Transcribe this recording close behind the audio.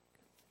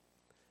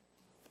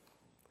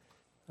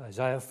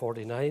Isaiah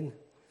 49,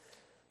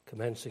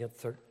 commencing at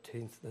the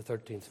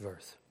 13th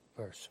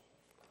verse.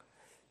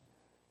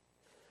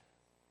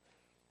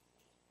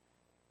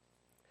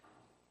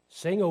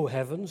 Sing, O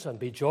heavens, and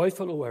be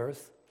joyful, O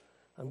earth,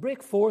 and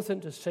break forth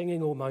into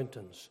singing, O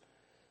mountains.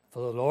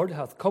 For the Lord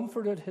hath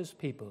comforted his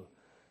people,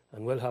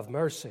 and will have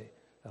mercy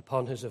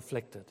upon his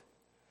afflicted.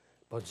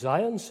 But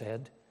Zion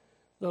said,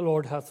 The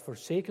Lord hath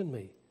forsaken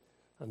me,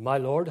 and my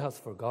Lord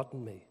hath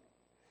forgotten me.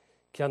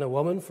 Can a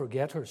woman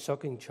forget her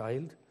sucking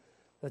child,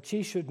 that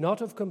she should not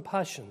have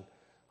compassion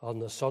on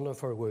the son of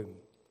her womb?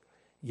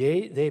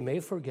 Yea, they may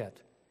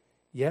forget,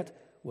 yet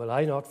will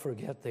I not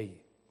forget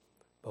thee.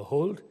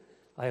 Behold,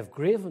 I have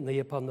graven thee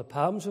upon the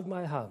palms of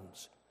my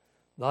hands.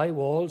 Thy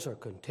walls are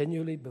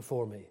continually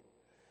before me.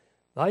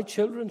 Thy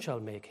children shall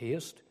make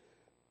haste,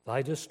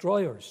 thy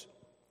destroyers,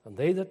 and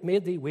they that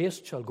made thee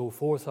waste shall go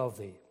forth of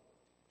thee.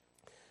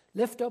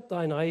 Lift up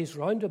thine eyes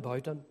round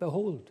about, and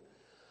behold,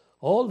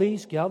 all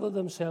these gather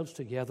themselves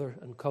together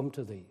and come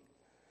to thee.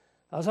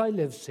 As I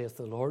live, saith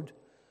the Lord,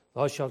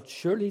 thou shalt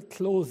surely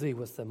clothe thee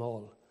with them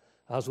all,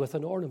 as with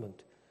an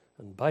ornament,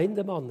 and bind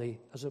them on thee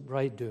as a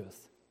bride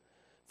doeth.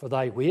 For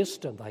thy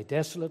waste and thy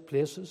desolate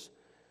places,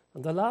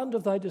 and the land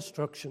of thy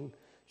destruction,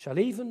 shall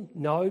even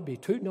now be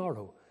too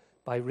narrow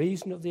by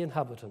reason of the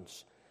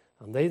inhabitants,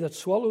 and they that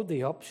swallowed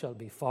thee up shall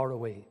be far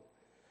away.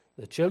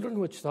 The children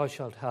which thou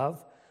shalt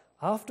have,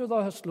 after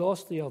thou hast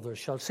lost the others,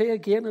 shall say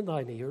again in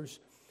thine ears,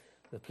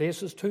 The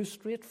place is too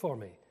strait for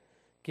me.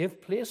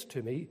 Give place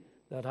to me,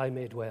 that I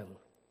may dwell.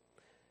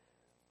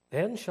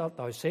 Then shalt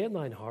thou say in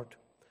thine heart,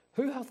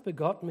 Who hath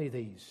begotten me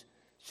these,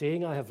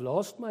 saying, I have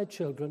lost my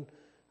children,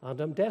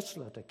 and am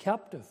desolate, a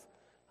captive,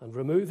 and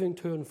removing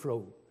to and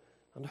fro?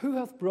 And who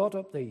hath brought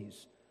up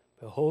these?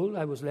 Behold,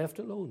 I was left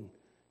alone.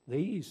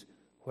 These,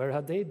 where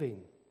had they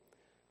been?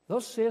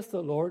 Thus saith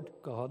the Lord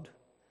God,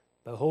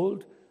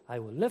 Behold, I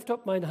will lift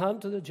up mine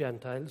hand to the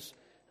Gentiles,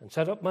 and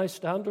set up my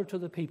standard to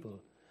the people.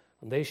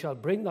 And they shall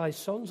bring thy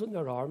sons in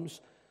their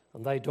arms,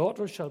 and thy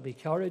daughters shall be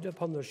carried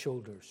upon their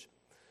shoulders.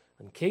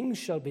 And kings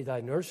shall be thy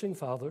nursing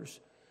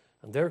fathers,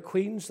 and their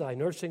queens thy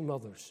nursing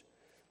mothers.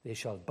 They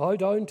shall bow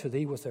down to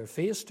thee with their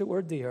face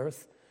toward the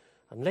earth,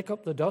 and lick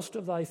up the dust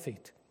of thy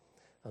feet.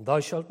 And thou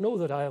shalt know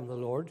that I am the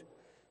Lord,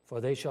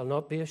 for they shall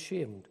not be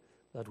ashamed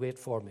that wait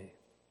for me.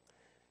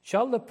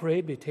 Shall the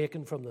prey be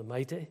taken from the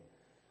mighty,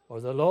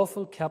 or the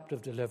lawful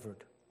captive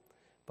delivered?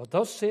 But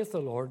thus saith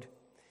the Lord,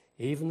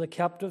 Even the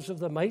captives of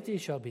the mighty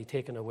shall be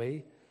taken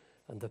away,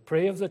 and the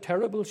prey of the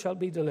terrible shall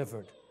be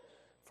delivered.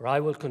 For I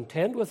will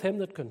contend with him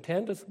that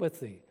contendeth with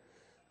thee,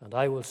 and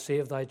I will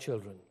save thy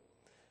children.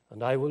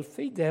 And I will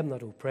feed them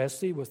that oppress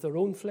thee with their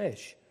own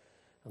flesh,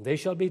 and they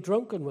shall be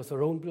drunken with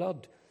their own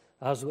blood,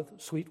 as with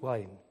sweet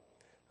wine.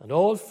 And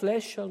all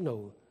flesh shall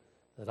know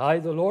that I,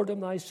 the Lord,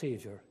 am thy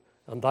Saviour,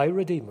 and thy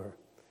Redeemer,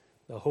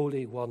 the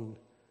Holy One,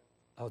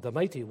 the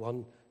Mighty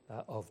One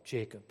of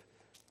Jacob.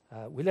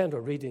 We'll end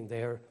our reading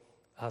there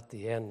at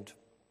the end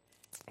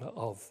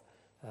of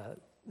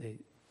the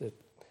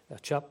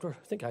chapter.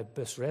 I think I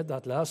misread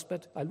that last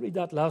bit. I'll read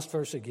that last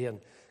verse again,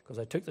 because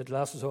I took the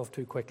glasses off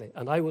too quickly.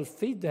 And I will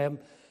feed them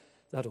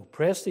that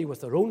oppress thee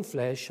with their own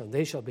flesh, and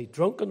they shall be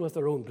drunken with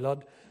their own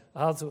blood,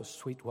 as with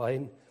sweet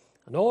wine.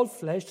 And all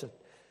flesh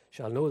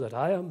shall know that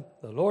I am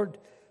the Lord,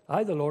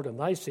 I the Lord am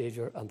thy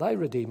Saviour, and thy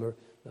Redeemer,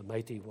 the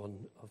Mighty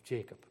One of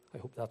Jacob. I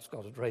hope that's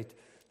got it right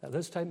at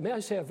this time. May I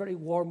say a very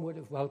warm word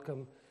of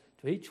welcome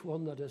to each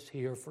one that is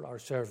here for our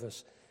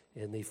service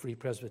in the Free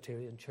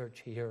Presbyterian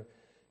Church here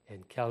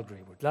in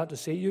Calgary. We're glad to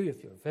see you.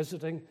 If you're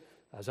visiting,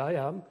 as I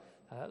am,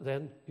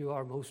 then you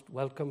are most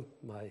welcome.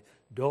 My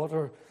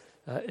daughter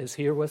is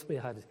here with me.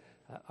 I had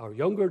our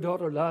younger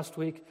daughter last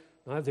week.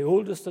 Now I have the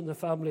oldest in the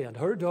family and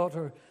her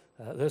daughter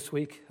this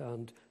week,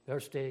 and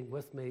they're staying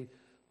with me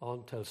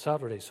until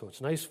Saturday. So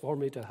it's nice for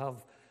me to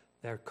have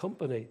their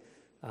company,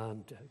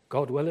 and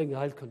God willing,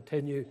 I'll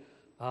continue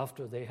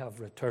after they have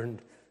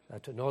returned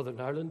to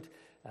Northern Ireland.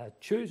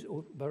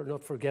 Better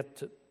not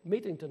forget,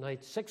 meeting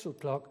tonight, 6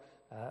 o'clock,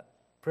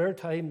 prayer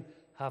time,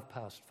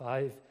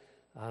 5:30.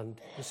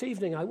 And this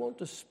evening I want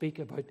to speak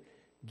about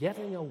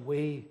getting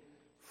away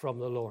from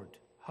the Lord.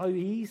 How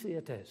easy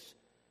it is,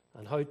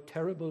 and how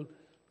terrible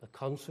the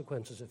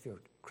consequences. If you're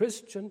a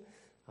Christian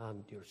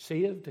and you're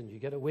saved and you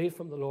get away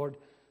from the Lord,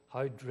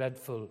 how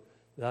dreadful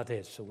that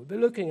is. So we'll be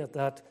looking at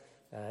that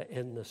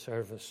in the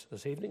service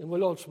this evening. And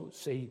we'll also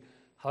see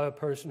how a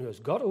person who has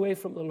got away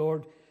from the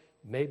Lord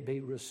may be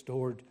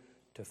restored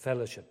to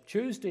fellowship.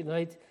 Tuesday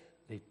night,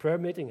 the prayer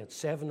meeting at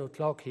 7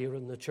 o'clock here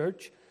in the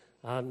church,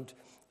 and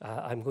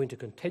I'm going to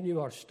continue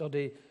our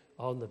study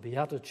on the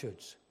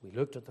Beatitudes. We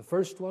looked at the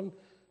first one,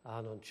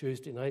 and on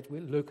Tuesday night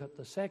we'll look at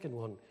the second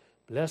one.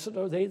 Blessed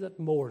are they that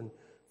mourn,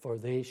 for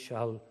they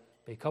shall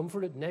be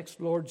comforted.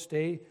 Next Lord's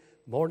Day,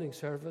 morning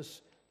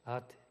service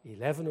at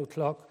 11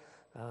 o'clock,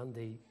 and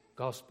the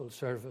gospel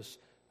service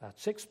at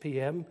 6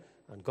 p.m.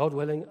 And God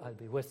willing, I'll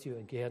be with you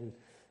again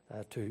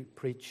to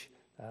preach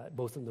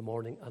both in the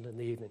morning and in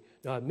the evening.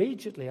 Now,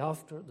 immediately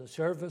after the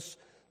service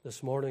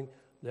this morning,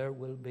 there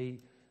will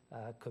be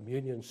a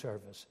communion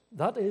service.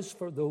 That is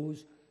for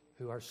those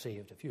who are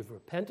saved. If you've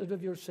repented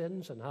of your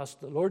sins and asked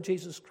the Lord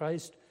Jesus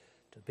Christ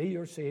to be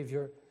your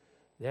Savior,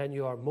 then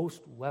you are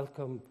most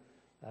welcome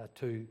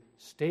to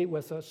stay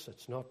with us.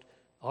 It's not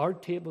our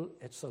table,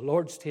 it's the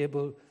Lord's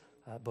table.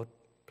 But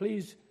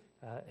please,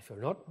 if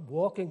you're not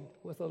walking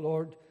with the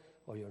Lord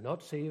or you're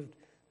not saved,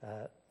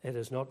 it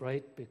is not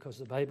right, because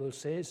the Bible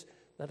says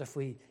that if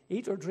we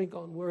eat or drink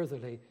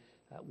unworthily,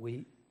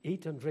 we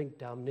eat and drink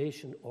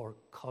damnation or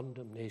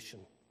condemnation.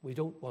 We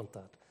don't want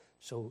that.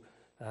 So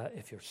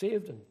if you're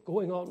saved and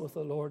going on with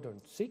the Lord or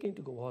seeking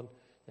to go on,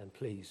 then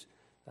please,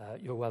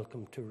 you're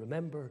welcome to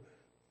remember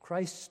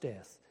Christ's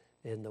death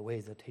in the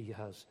way that he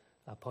has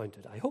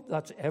appointed. I hope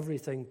that's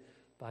everything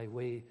by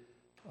way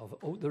of,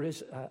 there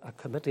is a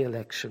committee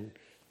election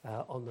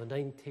on the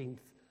 19th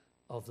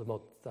of the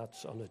month.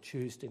 That's on a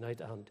Tuesday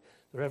night, and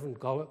the Reverend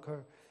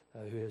Gallagher,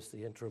 who is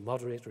the interim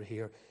moderator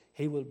here,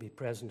 he will be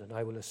present, and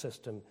I will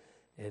assist him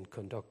in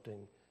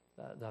conducting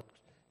that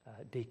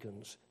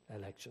deacon's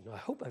election. Now, I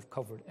hope I've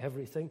covered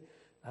everything,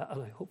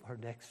 and I hope our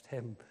next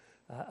hymn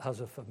has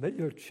a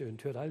familiar tune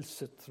to it. I'll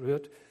sit through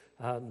it,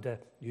 and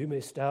you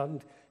may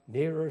stand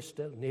nearer,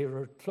 still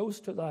nearer, close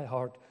to thy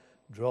heart.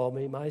 Draw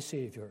me, my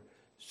Saviour,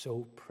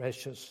 so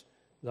precious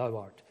thou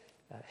art.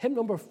 Hymn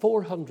number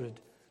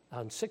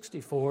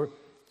 464,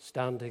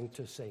 standing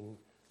to sing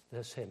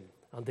this hymn.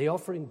 And the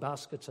offering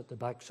baskets at the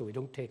back, so we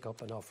don't take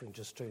up an offering,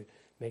 just to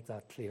make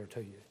that clear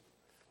to you.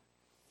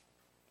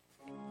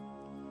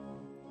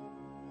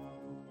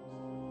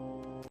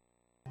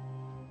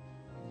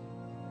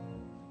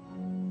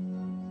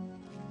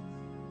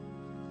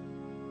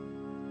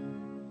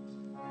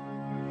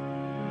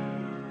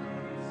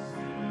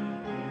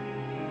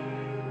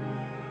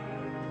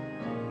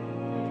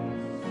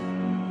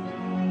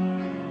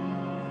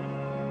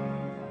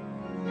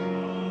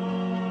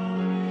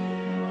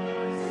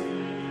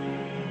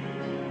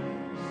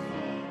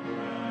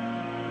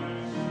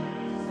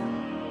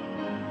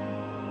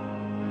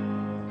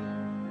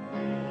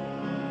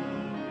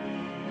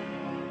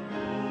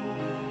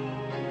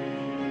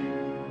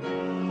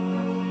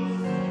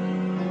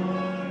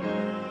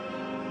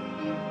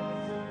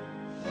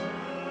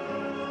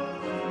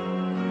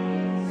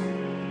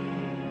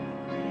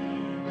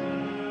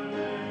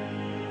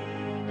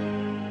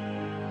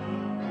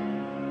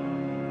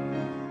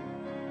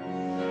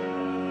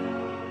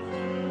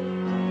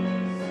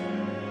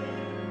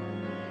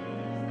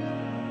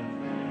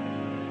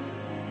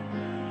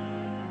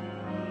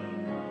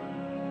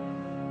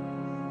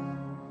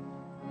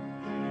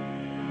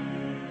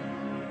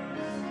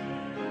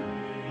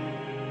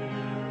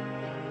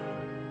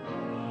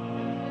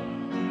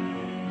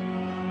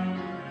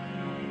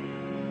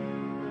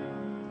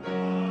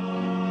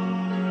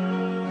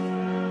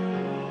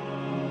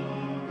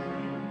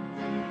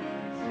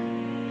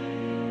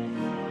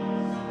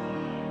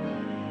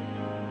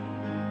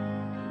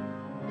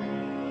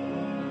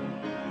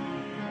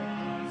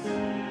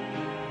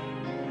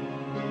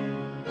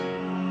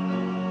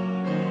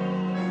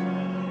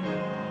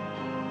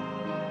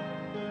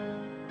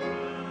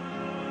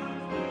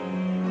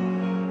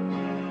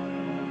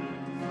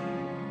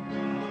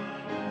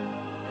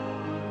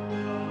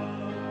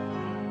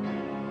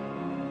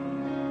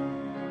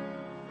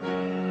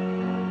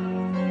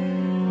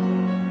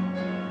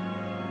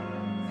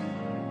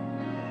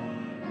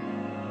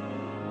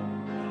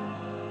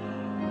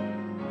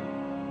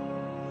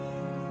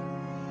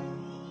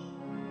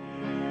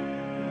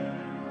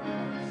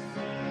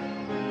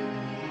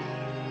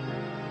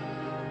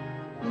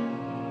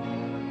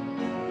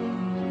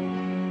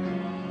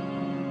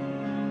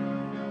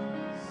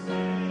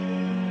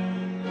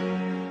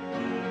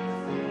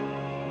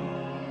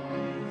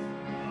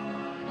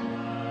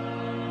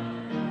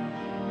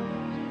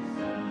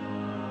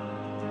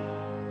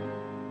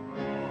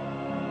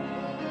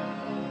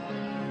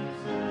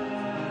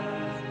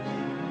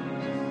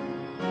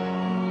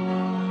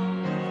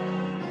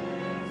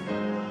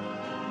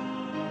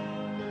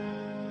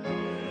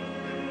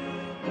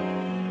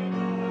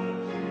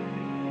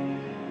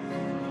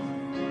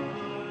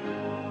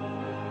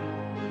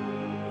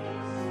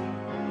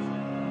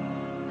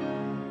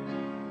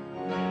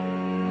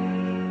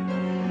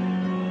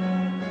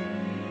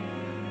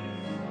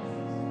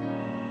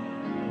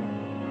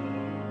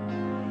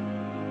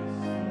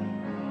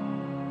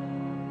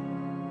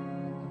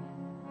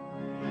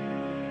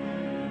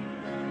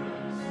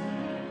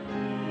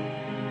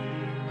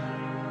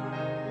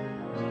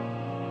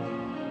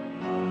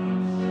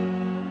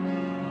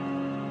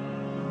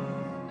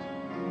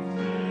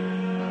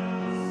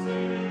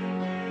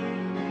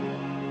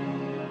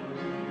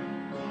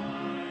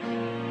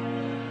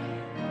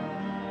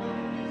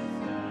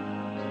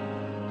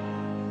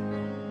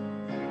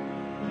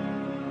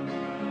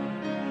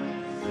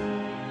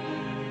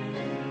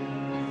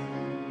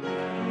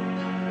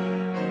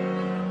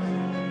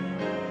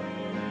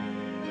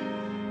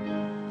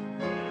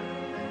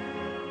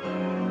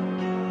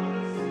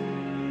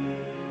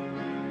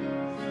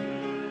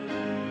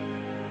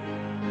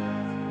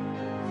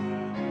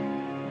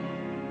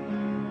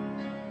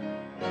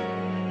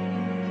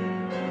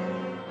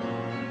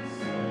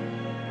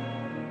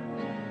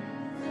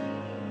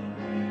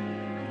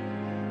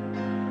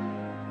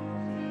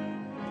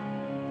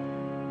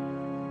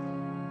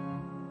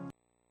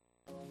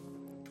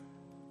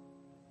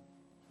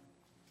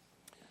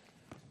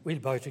 We'll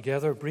bow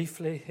together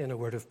briefly in a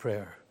word of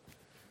prayer.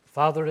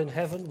 Father in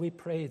heaven, we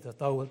pray that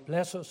thou wilt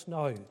bless us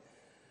now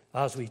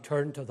as we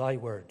turn to thy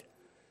word.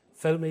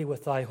 Fill me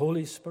with thy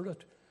Holy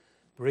Spirit.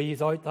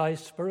 Breathe out thy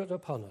Spirit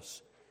upon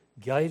us.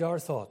 Guide our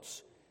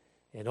thoughts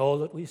in all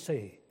that we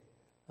say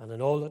and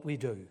in all that we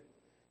do.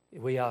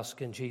 We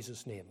ask in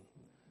Jesus' name.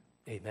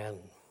 Amen.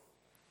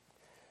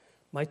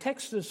 My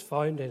text is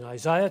found in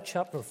Isaiah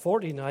chapter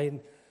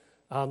 49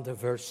 and the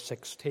verse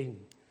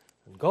 16.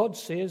 And God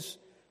says,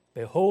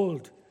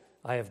 "Behold,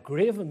 I have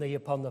graven thee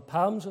upon the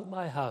palms of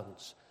my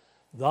hands.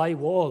 Thy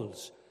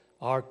walls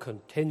are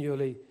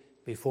continually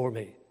before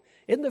me."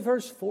 In the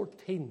verse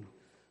 14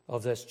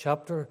 of this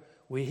chapter,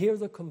 we hear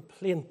the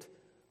complaint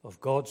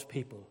of God's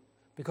people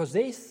because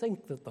they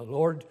think that the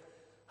Lord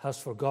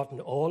has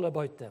forgotten all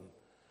about them.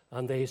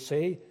 And they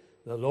say,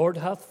 "The Lord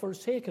hath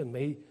forsaken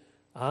me,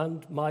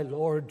 and my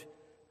Lord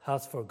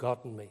hath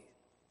forgotten me."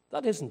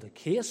 That isn't the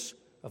case.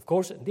 Of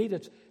course, indeed,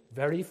 it's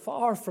very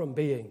far from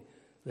being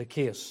the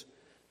case.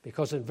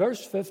 Because in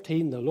verse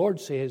 15, the Lord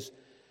says,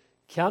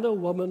 "Can a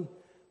woman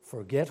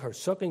forget her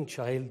sucking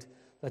child,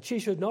 that she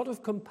should not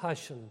have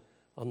compassion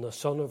on the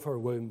son of her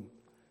womb?"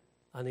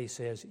 And he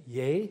says,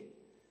 "Yea,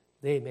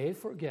 they may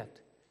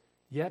forget,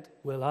 yet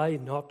will I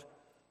not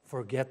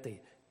forget thee."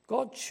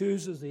 God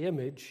chooses the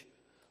image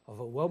of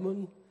a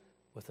woman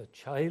with a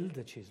child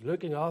that she's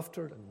looking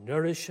after and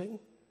nourishing,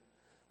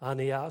 and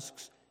he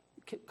asks,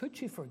 could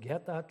she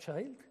forget that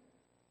child?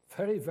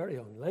 Very, very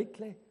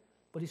unlikely.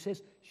 But he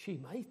says, she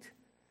might.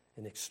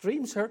 In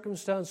extreme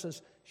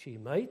circumstances, she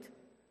might,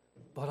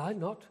 but I'll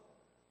not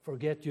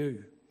forget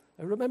you.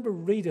 I remember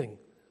reading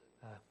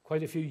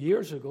quite a few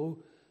years ago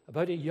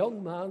about a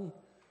young man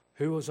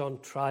who was on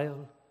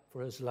trial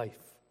for his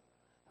life.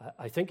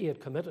 I think he had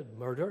committed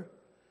murder,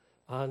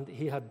 and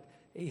he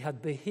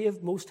had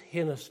behaved most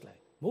heinously,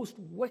 most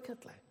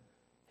wickedly.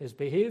 His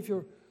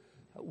behavior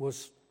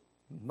was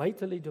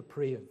mightily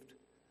depraved.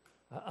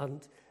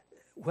 And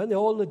when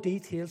all the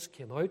details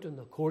came out in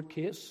the court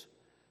case,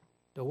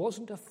 there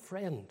wasn't a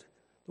friend,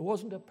 there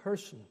wasn't a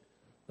person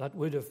that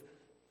would have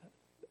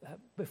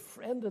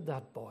befriended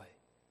that boy.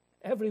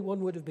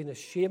 Everyone would have been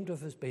ashamed of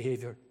his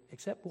behavior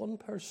except one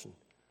person.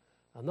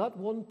 And that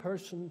one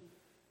person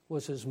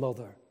was his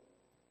mother.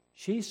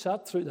 She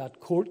sat through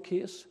that court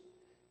case.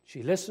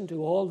 She listened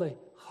to all the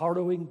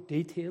harrowing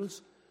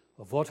details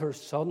of what her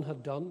son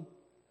had done.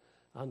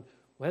 And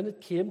when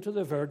it came to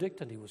the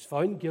verdict and he was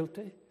found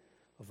guilty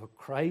of a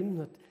crime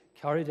that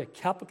carried a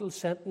capital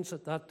sentence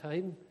at that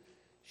time,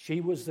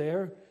 she was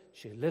there.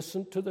 She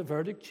listened to the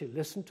verdict. She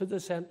listened to the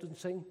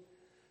sentencing.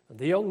 And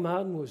the young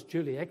man was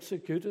duly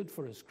executed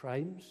for his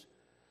crimes.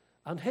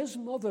 And his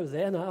mother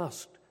then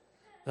asked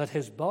that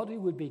his body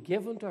would be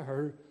given to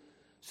her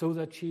so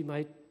that she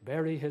might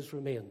bury his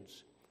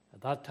remains.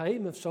 At that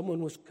time, if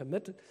someone was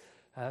committed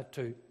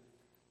to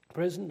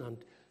prison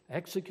and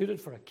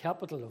executed for a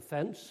capital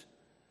offense,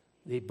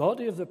 the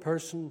body of the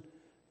person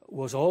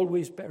was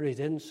always buried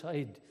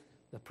inside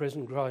the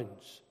prison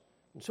grounds.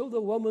 And so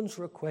the woman's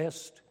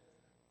request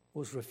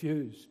was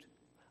refused.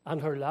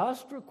 And her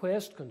last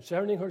request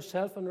concerning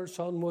herself and her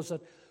son was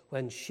that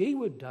when she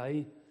would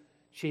die,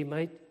 she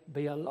might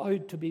be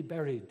allowed to be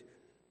buried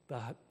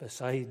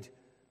beside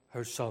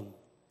her son.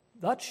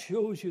 That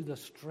shows you the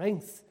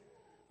strength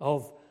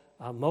of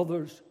a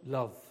mother's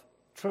love.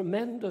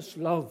 Tremendous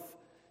love,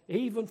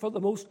 even for the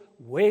most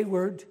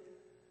wayward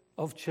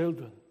of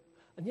children.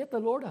 And yet the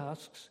Lord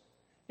asks,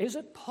 is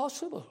it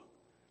possible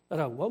that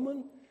a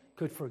woman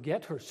could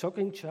forget her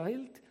sucking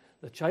child,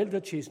 the child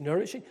that she's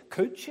nourishing?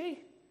 Could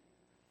she?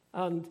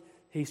 And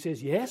he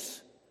says,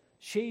 yes,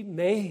 she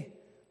may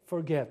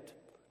forget.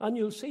 And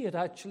you'll see it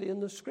actually in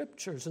the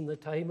scriptures in the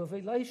time of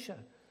Elisha.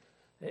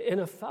 In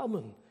a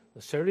famine,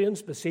 the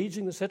Syrians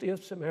besieging the city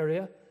of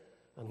Samaria.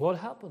 And what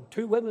happened?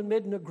 Two women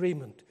made an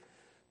agreement.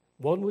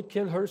 One would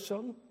kill her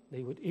son,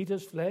 they would eat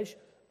his flesh,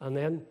 and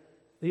then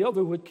the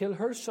other would kill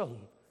her son,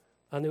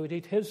 and they would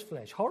eat his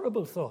flesh.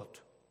 Horrible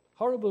thought.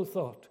 Horrible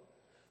thought.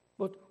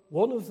 But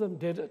one of them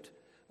did it,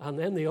 and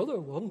then the other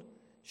one,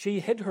 she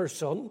hid her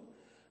son,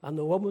 and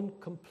the woman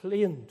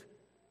complained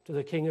to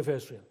the king of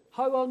Israel.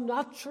 How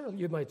unnatural,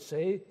 you might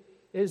say,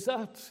 is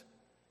that?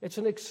 It's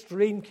an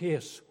extreme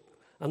case.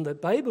 And the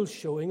Bible's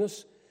showing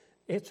us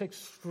it's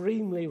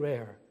extremely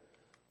rare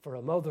for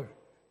a mother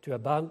to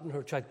abandon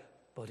her child.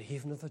 But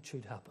even if it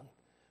should happen,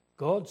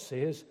 God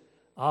says,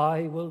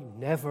 I will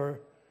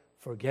never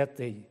forget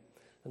thee.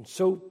 And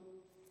so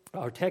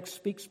our text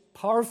speaks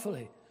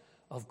powerfully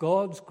of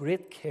God's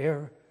great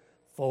care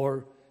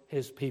for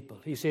his people.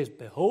 He says,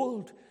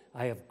 behold,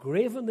 I have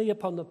graven thee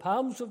upon the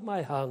palms of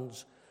my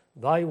hands.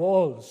 Thy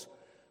walls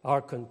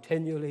are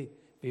continually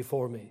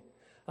before me.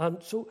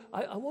 And so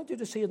I want you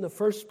to see in the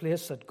first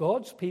place that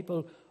God's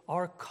people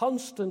are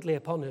constantly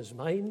upon his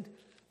mind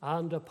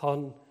and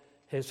upon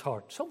his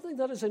heart. Something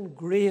that is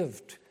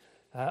engraved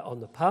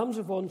on the palms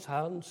of one's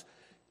hands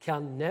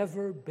can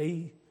never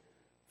be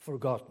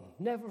forgotten.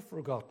 Never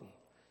forgotten.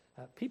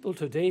 People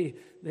today,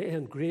 they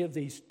engrave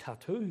these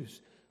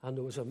tattoos. And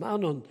there was a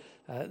man on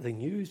the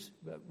news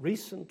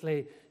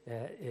recently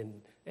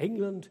in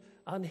England,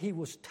 and he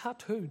was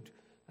tattooed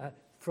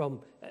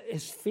from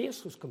his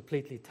face was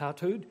completely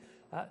tattooed.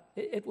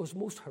 It was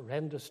most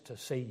horrendous to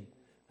see.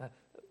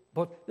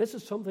 But this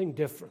is something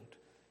different.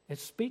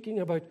 It's speaking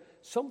about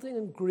something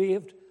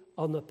engraved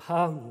on the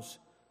palms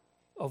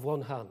of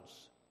one's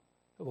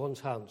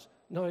hands.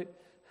 Now,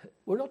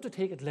 we're not to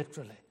take it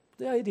literally.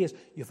 The idea is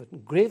you have it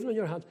engraven on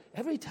your hand.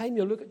 Every time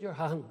you look at your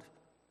hand,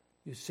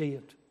 you see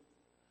it.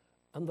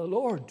 And the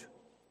Lord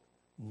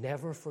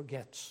never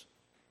forgets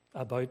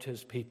about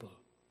his people.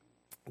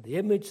 The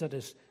image that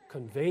is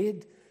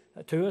conveyed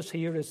to us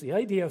here is the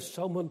idea of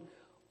someone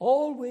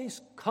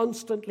always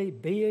constantly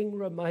being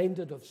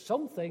reminded of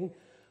something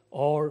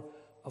or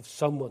of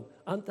someone.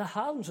 And the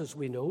hands, as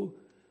we know,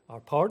 are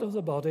part of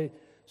the body,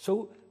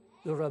 so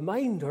the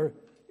reminder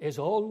is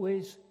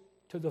always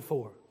to the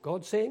fore.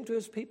 God saying to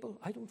his people,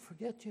 I don't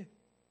forget you.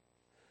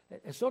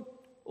 It's not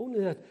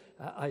only that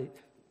I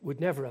would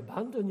never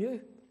abandon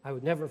you, I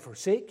would never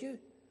forsake you,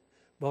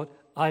 but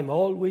I'm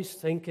always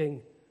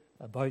thinking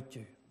about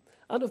you.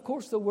 And of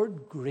course, the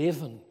word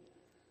graven,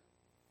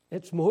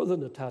 it's more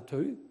than a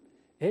tattoo.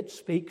 It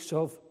speaks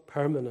of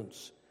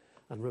permanence.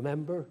 And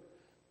remember,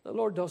 the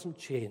Lord doesn't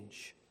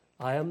change.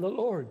 I am the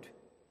Lord.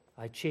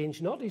 I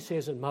change not, he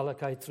says in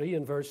Malachi 3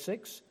 and verse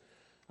 6.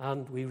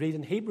 And we read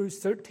in Hebrews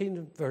 13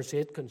 and verse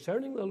 8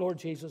 concerning the Lord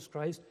Jesus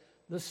Christ,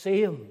 the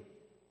same.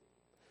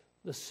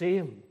 The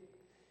same.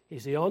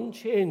 He's the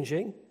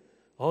unchanging,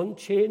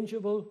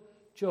 unchangeable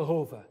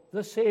Jehovah.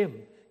 The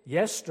same.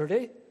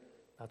 Yesterday,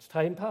 that's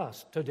time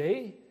past.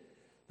 Today,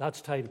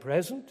 that's time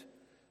present.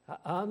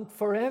 And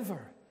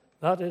forever,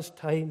 that is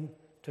time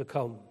to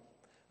come.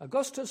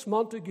 Augustus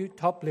Montague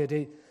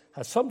Toplady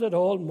has summed it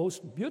all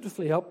most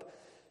beautifully up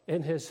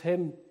in his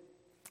hymn,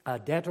 A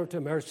Debtor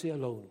to Mercy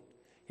Alone.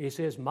 He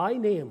says, my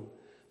name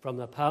from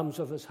the palms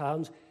of his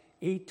hands,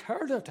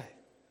 eternity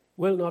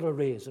will not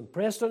erase.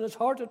 Impressed on his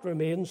heart it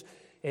remains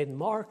in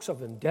marks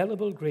of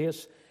indelible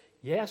grace.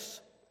 Yes,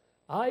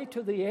 I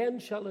to the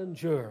end shall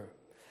endure.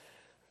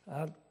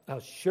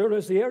 As sure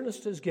as the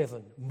earnest is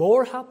given,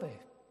 more happy,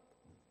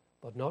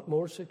 but not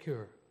more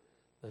secure,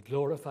 the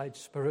glorified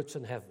spirits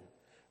in heaven.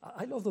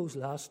 I love those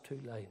last two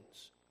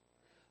lines.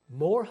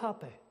 More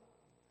happy,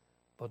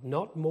 but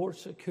not more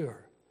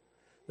secure,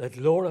 the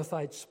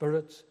glorified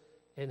spirits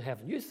in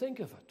heaven. You think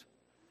of it.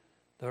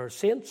 There are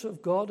saints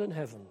of God in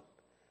heaven,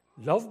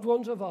 loved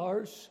ones of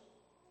ours,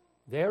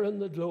 they're in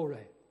the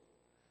glory.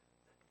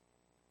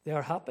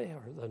 They're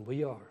happier than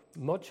we are,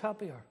 much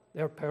happier.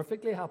 They're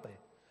perfectly happy.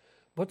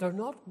 But they're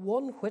not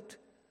one whit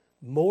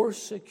more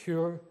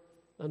secure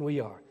than we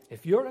are.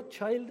 If you're a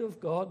child of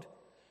God,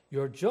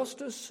 you're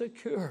just as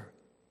secure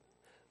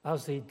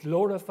as the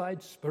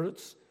glorified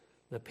spirits,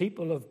 the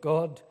people of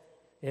God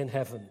in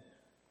heaven.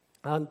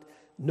 And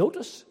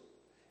notice,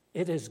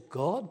 it is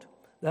God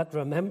that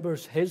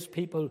remembers his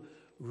people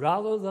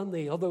rather than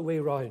the other way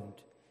round.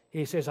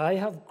 He says, I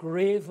have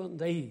graven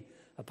thee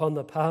upon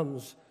the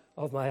palms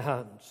of my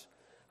hands.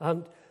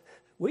 And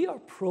we are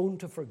prone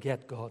to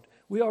forget God.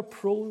 We are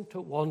prone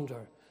to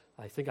wander.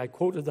 I think I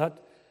quoted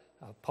that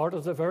part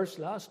of the verse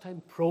last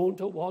time. Prone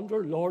to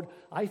wander, Lord,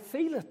 I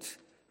feel it.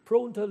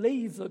 Prone to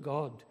leave the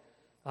God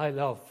I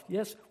love.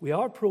 Yes, we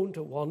are prone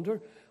to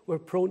wander. We're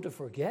prone to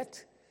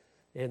forget.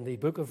 In the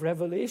book of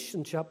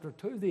Revelation, chapter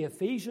 2, the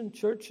Ephesian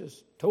church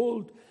is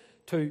told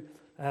to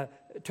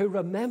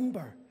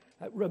remember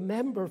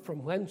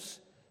from whence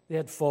they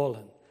had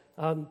fallen.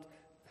 And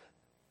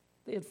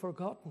they had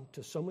forgotten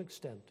to some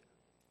extent.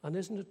 And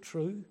isn't it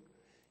true?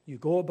 You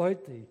go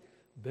about the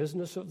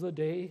business of the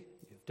day,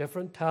 you have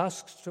different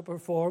tasks to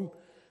perform.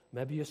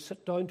 Maybe you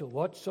sit down to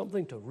watch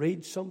something, to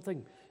read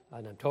something,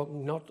 and I'm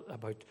talking not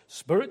about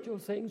spiritual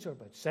things or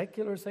about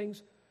secular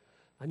things,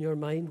 and your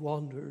mind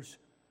wanders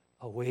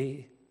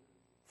away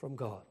from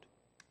God.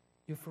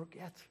 You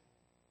forget.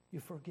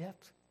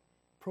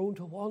 Prone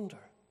to wander.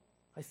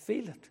 I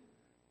feel it.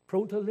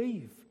 Prone to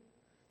leave.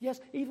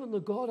 Yes, even the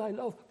God I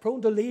love,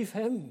 prone to leave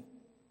him.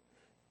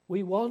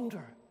 We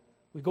wander.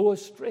 We go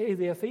astray.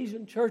 The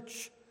Ephesian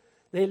church,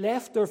 they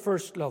left their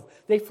first love.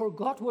 They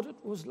forgot what it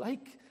was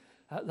like,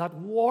 that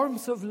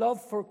warmth of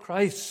love for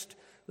Christ,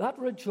 that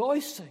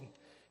rejoicing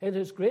in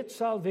his great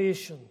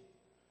salvation.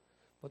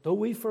 But though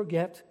we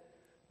forget,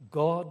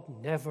 God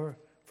never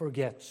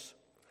forgets.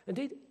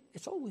 Indeed,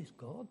 it's always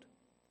God.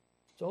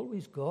 It's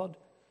always God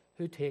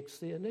who takes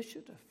the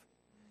initiative.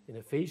 In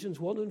Ephesians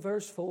 1 and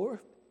verse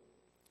 4,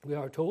 we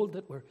are told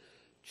that we're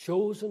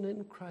chosen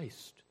in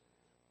Christ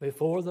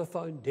before the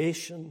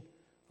foundation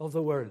of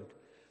the world.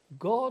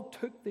 God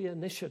took the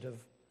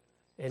initiative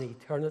in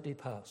eternity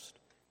past.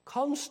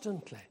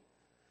 Constantly,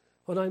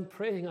 when I'm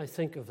praying, I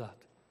think of that.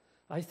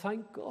 I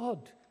thank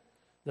God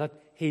that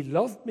he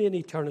loved me in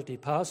eternity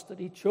past, that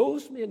he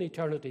chose me in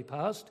eternity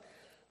past,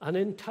 and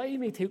in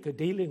time he took a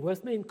dealing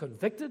with me and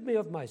convicted me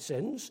of my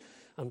sins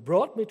and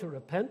brought me to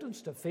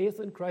repentance, to faith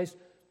in Christ.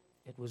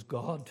 It was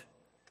God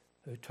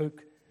who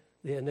took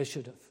the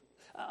initiative.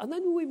 And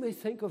then we may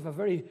think of a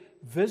very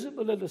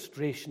visible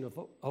illustration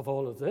of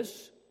all of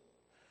this.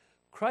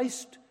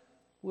 Christ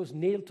was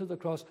nailed to the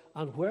cross.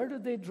 And where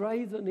did they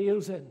drive the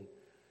nails in?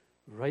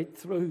 Right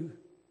through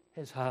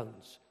his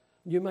hands.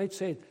 You might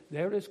say,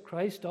 there is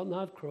Christ on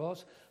that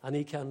cross, and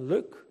he can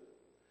look,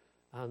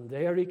 and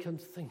there he can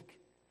think.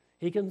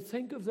 He can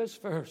think of this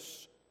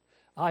verse.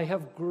 I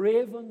have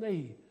graven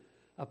thee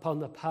upon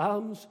the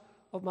palms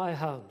of my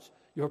hands.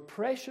 You're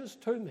precious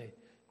to me.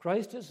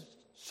 Christ is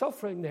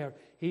suffering there.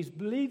 He's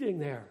bleeding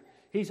there.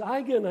 He's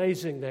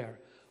agonizing there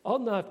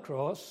on that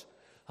cross.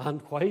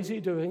 And why is he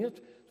doing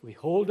it? We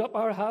hold up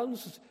our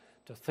hands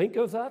to think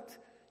of that.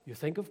 You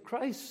think of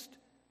Christ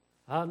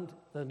and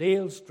the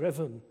nails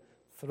driven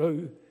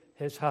through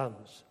his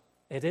hands.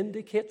 It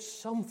indicates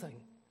something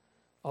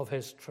of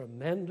his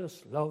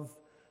tremendous love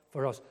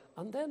for us.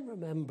 And then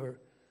remember,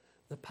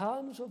 the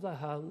palms of the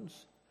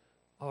hands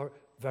are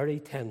very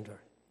tender.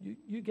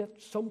 You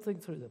get something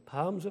through the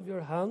palms of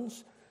your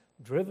hands,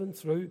 driven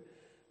through,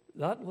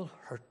 that will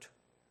hurt.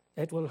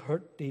 It will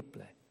hurt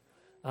deeply.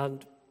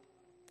 And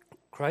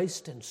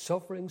Christ, in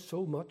suffering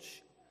so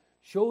much,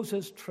 shows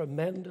his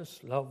tremendous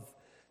love.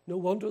 No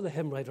wonder the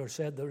hymn writer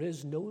said, there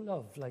is no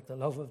love like the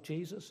love of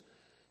Jesus,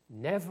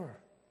 never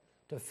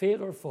to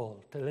fade or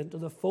fall, till into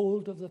the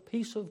fold of the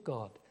peace of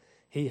God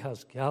he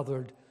has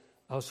gathered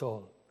us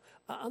all.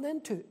 And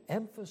then to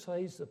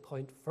emphasize the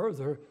point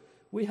further,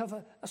 we have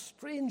a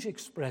strange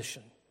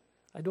expression.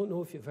 I don't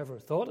know if you've ever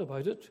thought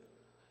about it.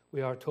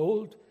 We are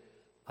told,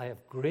 I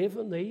have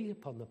graven thee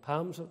upon the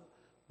palms of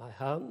my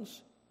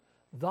hands.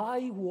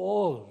 Thy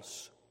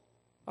walls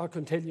are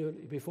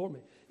continually before me.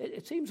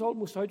 It seems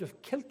almost out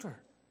of kilter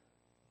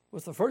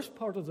with the first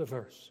part of the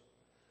verse.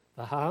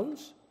 The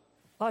hands,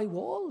 thy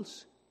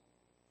walls.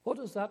 What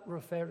is that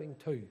referring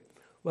to?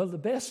 Well, the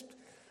best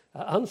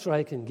answer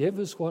I can give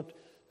is what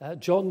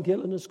John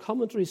Gill in his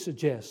commentary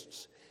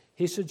suggests.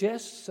 He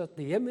suggests that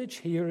the image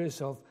here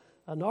is of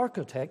an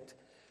architect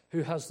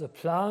who has the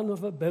plan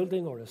of a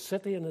building or a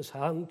city in his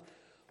hand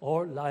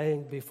or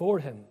lying before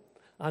him.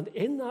 And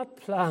in that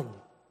plan,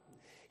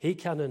 he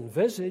can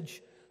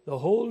envisage the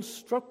whole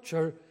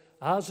structure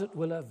as it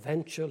will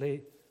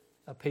eventually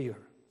appear.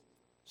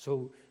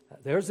 So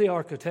there's the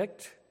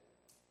architect,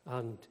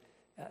 and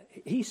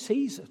he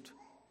sees it.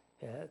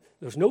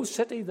 There's no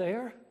city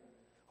there,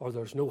 or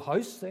there's no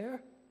house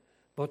there,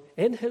 but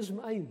in his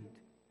mind,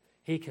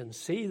 he can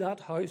see that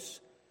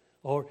house,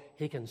 or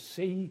he can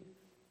see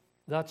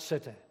that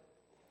city.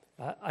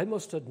 I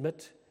must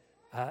admit,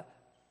 I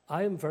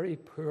am very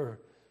poor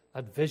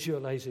at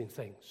visualizing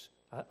things.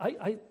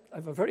 I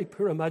have a very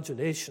poor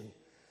imagination.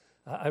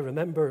 I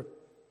remember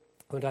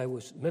when I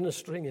was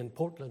ministering in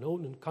Portland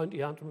in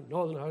County Antrim,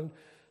 Northern Ireland,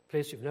 a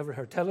place you've never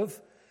heard tell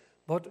of,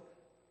 but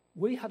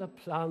we had a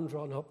plan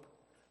drawn up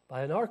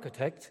by an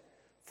architect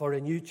for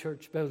a new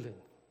church building.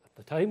 At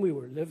the time we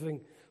were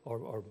living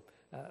or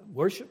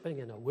worshipping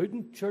in a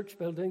wooden church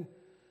building,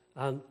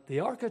 and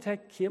the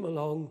architect came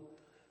along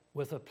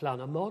with a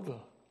plan, a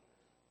model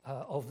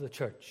of the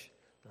church.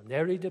 And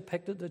there he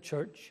depicted the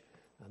church,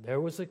 and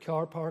there was the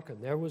car park,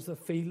 and there was the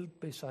field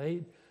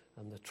beside,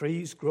 and the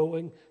trees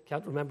growing.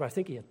 Can't remember, I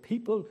think he had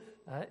people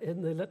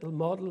in the little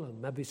model,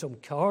 and maybe some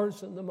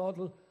cars in the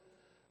model.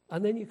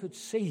 And then you could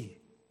see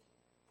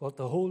what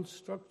the whole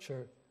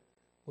structure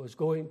was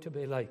going to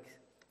be like.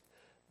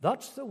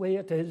 That's the way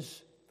it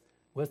is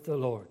with the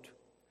Lord.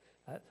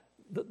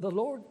 The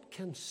Lord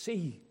can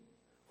see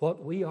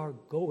what we are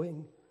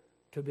going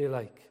to be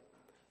like.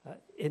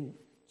 In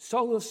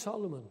Song of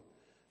Solomon,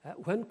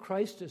 when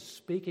Christ is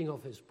speaking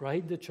of his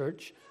bride, the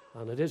church,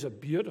 and it is a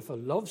beautiful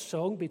love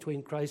song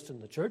between Christ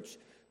and the church,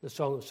 the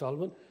Song of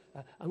Solomon,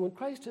 and when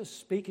Christ is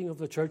speaking of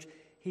the church,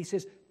 he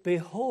says,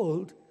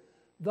 behold,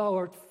 thou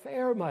art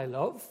fair, my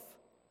love.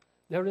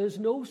 There is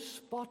no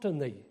spot in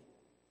thee.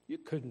 You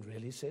couldn't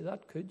really say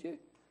that, could you?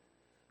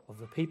 Of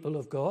the people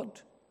of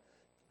God.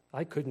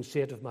 I couldn't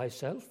say it of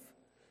myself.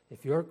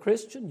 If you're a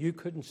Christian, you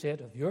couldn't say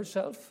it of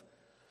yourself.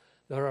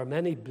 There are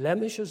many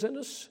blemishes in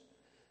us,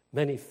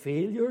 many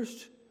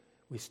failures.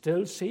 We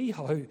still see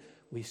how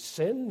we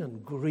sin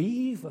and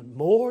grieve and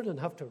mourn and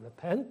have to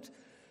repent.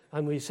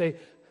 And we say,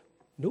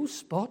 no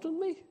spot in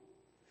me.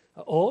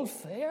 All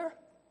fair,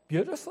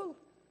 beautiful.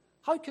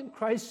 How can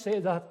Christ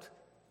say that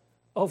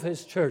of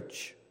his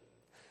church?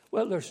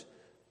 Well, there's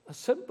a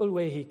simple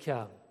way he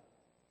can.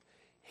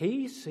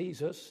 He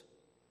sees us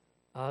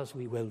as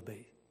we will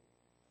be.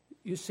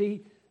 You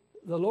see,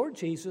 the Lord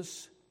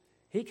Jesus,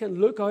 he can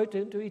look out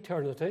into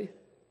eternity,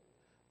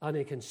 and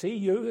he can see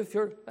you, if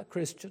you're a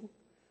Christian,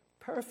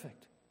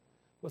 perfect,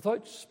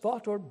 without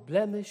spot or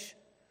blemish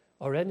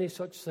or any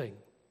such thing.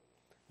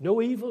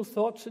 No evil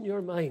thoughts in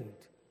your mind,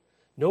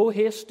 no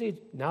hasty,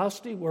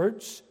 nasty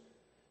words,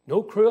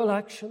 no cruel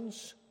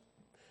actions,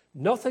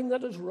 nothing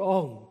that is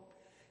wrong,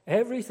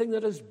 everything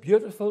that is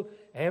beautiful,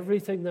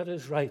 everything that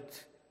is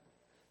right.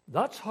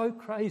 That's how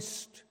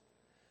Christ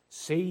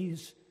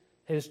sees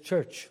his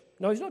church.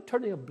 Now, he's not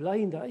turning a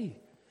blind eye.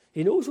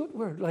 He knows what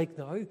we're like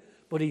now,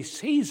 but he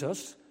sees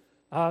us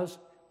as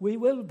we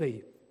will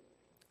be.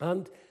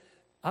 And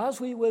as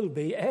we will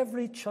be,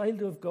 every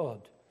child of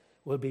God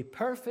will be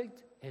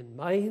perfect in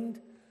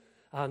mind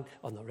And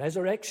on the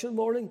resurrection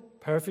morning,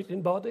 perfect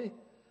in body,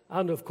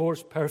 and of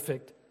course,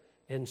 perfect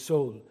in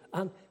soul.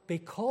 And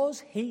because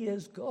he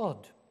is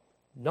God,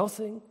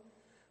 nothing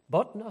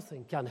but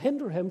nothing can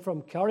hinder him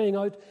from carrying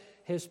out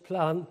his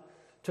plan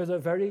to the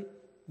very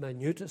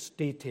minutest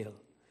detail.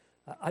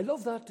 I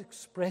love that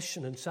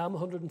expression in Psalm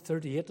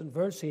 138 and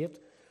verse 8,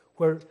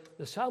 where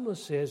the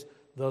psalmist says,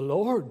 "The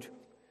Lord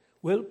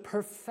will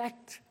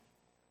perfect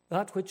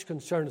that which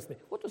concerneth me."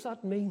 What does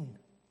that mean?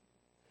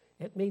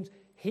 It means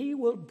he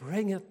will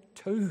bring it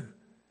to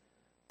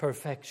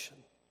perfection.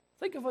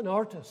 Think of an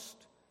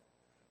artist,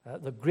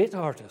 the great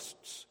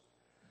artists,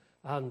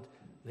 and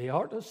the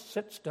artist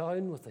sits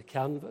down with the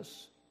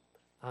canvas,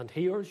 and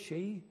he or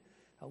she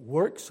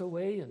works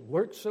away and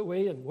works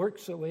away and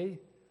works away,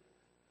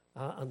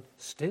 and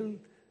still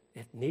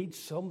it needs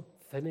some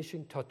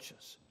finishing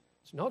touches.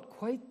 It's not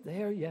quite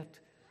there yet,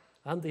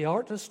 and the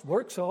artist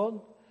works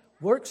on,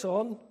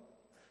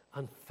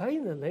 and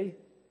finally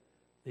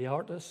the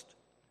artist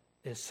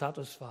is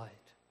satisfied.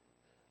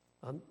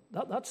 And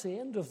that's the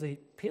end of the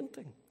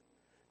painting.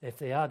 If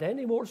they add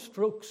any more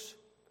strokes,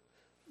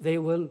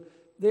 they'll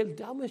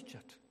damage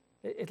it.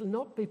 It'll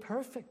not be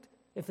perfect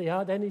if they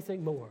add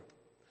anything more.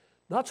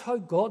 That's how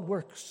God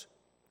works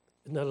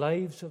in the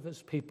lives of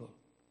his people.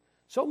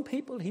 Some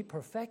people he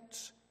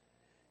perfects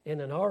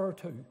in an hour or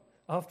two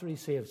after he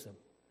saves them.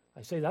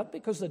 I say that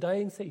because the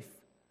dying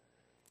thief,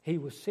 he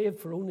was saved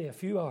for only a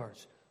few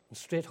hours and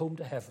straight home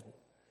to heaven.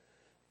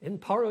 In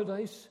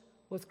paradise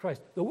with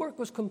Christ. The work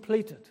was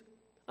completed.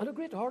 And a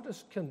great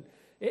artist can,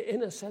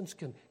 in a sense,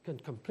 can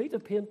complete a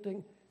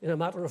painting in a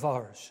matter of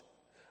hours.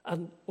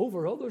 And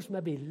over others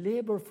maybe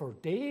labor for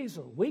days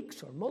or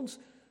weeks or months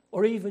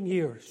or even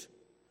years.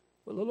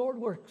 Well, the Lord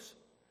works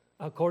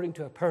according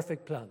to a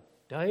perfect plan.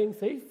 Dying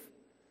thief,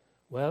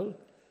 well,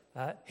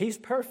 he's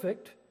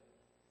perfect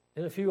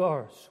in a few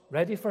hours,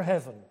 ready for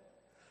heaven.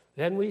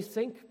 Then we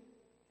think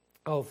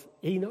of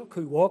Enoch,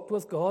 who walked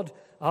with God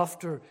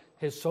after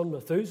his son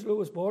Methuselah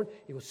was born.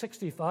 He was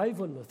 65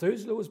 when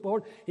Methuselah was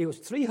born. He was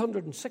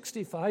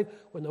 365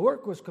 when the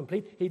work was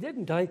complete. He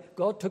didn't die.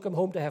 God took him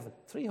home to heaven.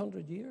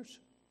 300 years.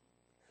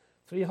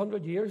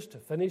 300 years to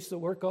finish the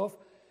work off.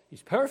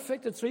 He's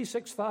perfect at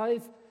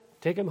 365.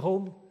 Take him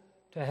home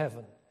to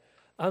heaven.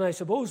 And I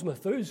suppose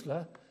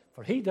Methuselah,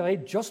 for he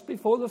died just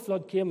before the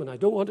flood came, and I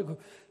don't want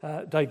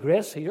to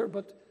digress here,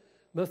 but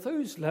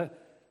Methuselah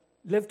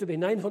lived to be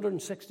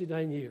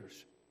 969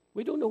 years.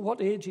 We don't know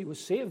what age he was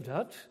saved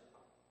at,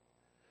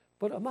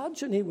 but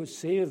imagine he was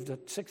saved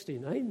at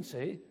 69,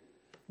 say,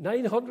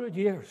 900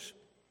 years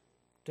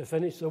to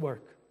finish the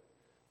work.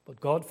 But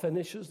God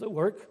finishes the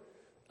work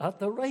at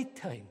the right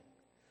time.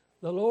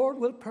 The Lord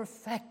will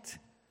perfect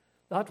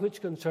that which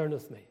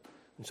concerneth me.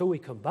 And so we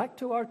come back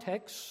to our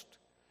text.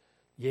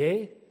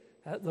 Yea,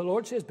 the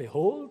Lord says,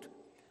 "Behold,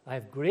 I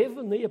have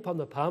graven thee upon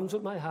the palms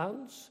of my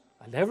hands.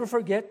 I'll never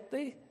forget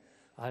thee.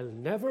 I'll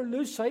never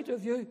lose sight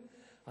of you.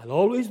 I'll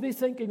always be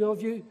thinking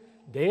of you,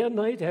 day and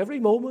night, every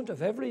moment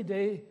of every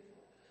day."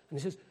 And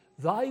he says,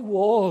 "Thy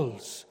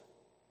walls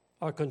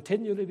are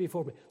continually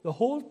before me." The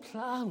whole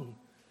plan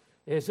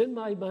is in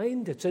my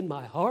mind, it's in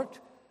my heart,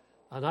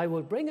 and I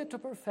will bring it to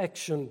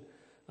perfection.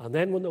 And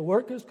then when the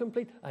work is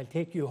complete, I'll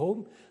take you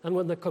home. And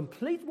when the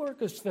complete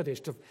work is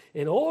finished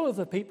in all of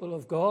the people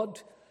of God,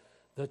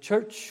 the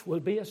church will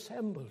be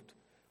assembled.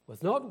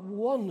 With not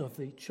one of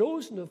the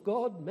chosen of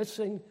God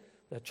missing,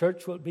 the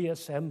church will be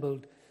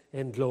assembled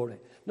in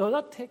glory. Now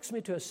that takes me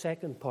to a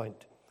second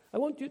point. I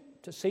want you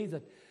to see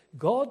that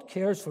God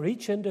cares for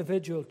each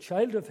individual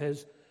child of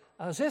his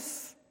as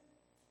if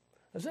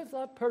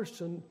that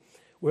person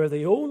were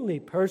the only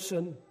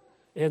person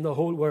in the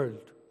whole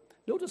world.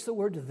 Notice the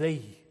word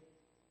 "thee."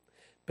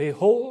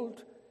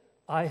 "Behold,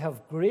 I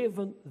have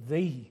graven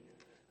thee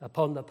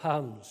upon the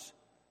palms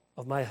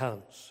of my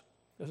hands."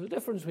 There's a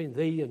difference between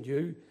thee and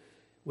you.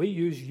 We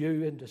use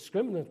you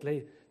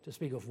indiscriminately to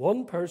speak of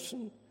one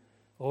person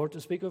or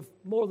to speak of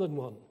more than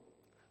one.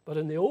 But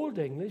in the Old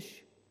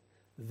English,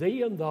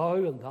 thee and thou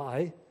and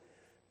thy,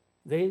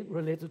 they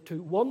related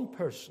to one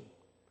person,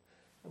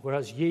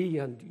 whereas ye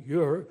and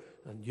your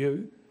and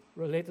you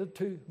related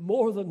to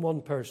more than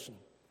one person.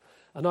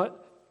 And now,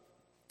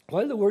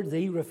 while the word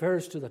 "thee"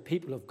 refers to the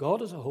people of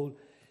God as a whole,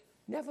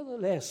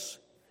 nevertheless,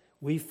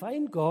 we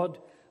find God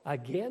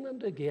again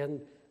and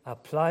again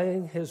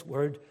applying his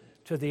word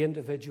to the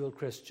individual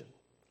Christian.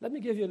 Let me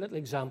give you a little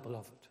example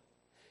of it.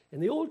 In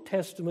the Old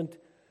Testament,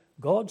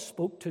 God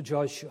spoke to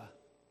Joshua,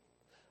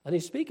 and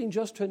he's speaking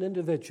just to an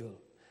individual.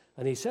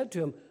 And he said to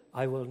him,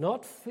 "I will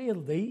not fail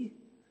thee,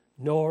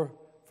 nor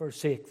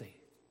forsake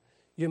thee."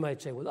 You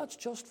might say, well, that's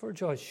just for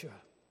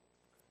Joshua.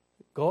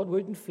 God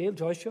wouldn't fail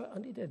Joshua,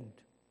 and he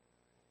didn't.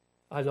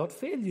 "I'll not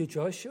fail you,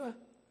 Joshua."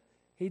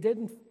 He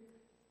didn't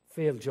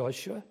fail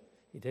Joshua.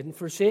 He didn't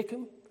forsake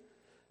him.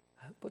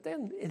 But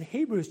then in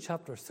Hebrews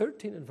chapter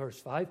 13 and verse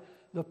 5,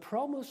 the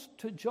promise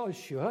to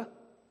Joshua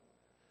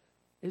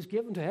is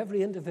given to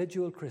every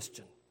individual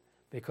Christian.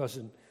 Because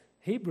in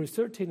Hebrews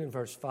 13 and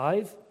verse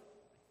 5,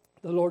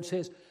 the Lord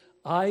says,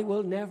 "I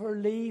will never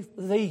leave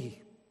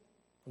thee."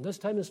 And this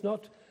time it's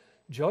not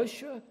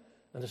Joshua,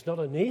 and it's not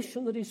a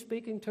nation that he's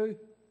speaking to.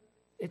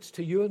 It's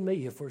to you and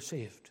me if we're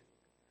saved.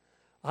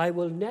 I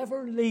will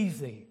never leave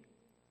thee,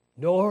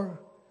 nor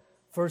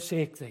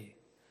forsake thee.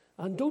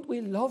 And don't we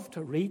love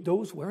to read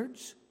those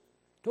words?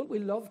 Don't we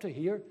love to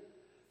hear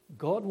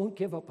God won't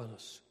give up on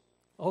us?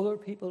 Other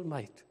people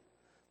might.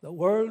 The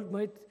world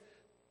might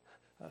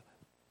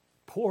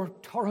pour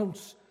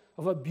torrents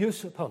of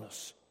abuse upon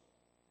us.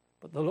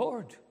 But the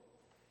Lord,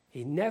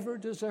 he never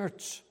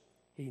deserts.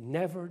 He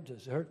never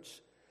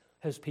deserts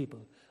his people.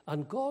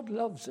 And God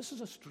loves, this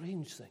is a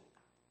strange thing,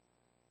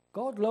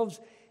 God loves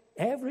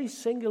every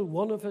single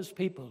one of his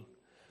people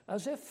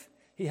as if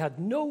he had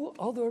no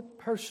other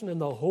person in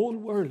the whole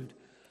world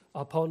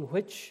upon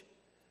which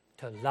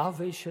to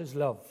lavish his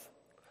love.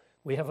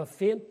 We have a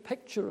faint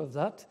picture of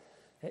that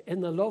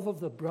in the love of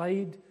the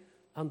bride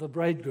and the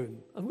bridegroom.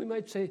 And we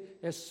might say,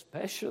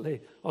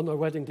 especially on their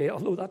wedding day,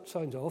 although that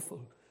sounds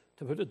awful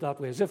to put it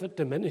that way, as if it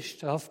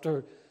diminished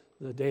after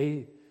the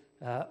day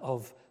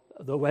of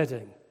the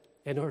wedding.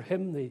 In her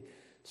hymn, The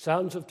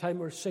Sands of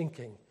Time Are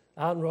Sinking,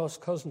 Anne Ross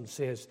Cousins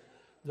says,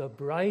 the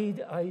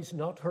bride eyes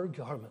not her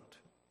garment,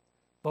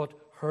 but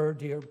her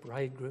dear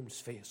bridegroom's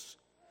face.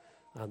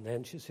 And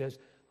then she says,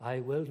 I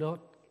will not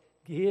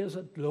gaze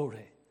at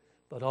glory,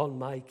 but on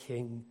my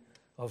King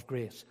of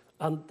grace.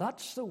 And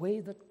that's the way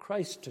that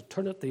Christ, to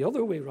turn it the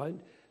other way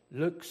around,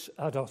 looks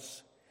at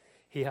us.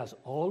 He has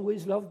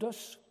always loved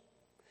us.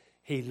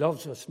 He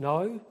loves us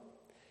now.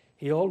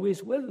 He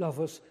always will love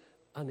us,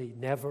 and he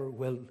never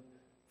will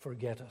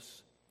forget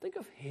us. Think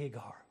of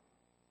Hagar.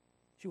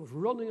 She was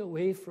running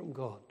away from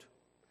God.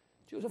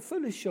 She was a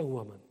foolish young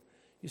woman.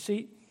 You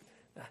see,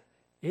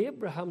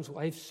 Abraham's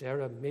wife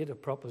Sarah made a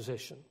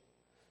proposition.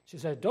 She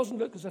said, it doesn't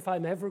look as if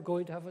I'm ever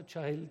going to have a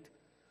child.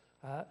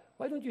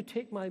 Why don't you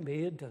take my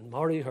maid and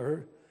marry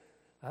her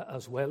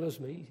as well as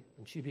me?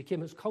 And she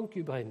became his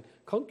concubine.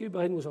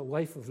 Concubine was a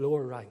wife of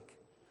lower rank.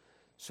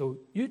 So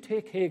you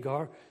take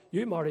Hagar,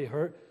 you marry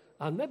her,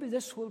 and maybe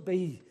this will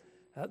be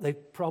the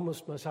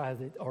promised Messiah,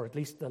 or at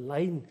least the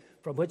line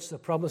from which the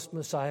promised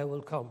Messiah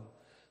will come.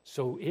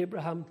 So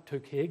Abraham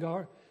took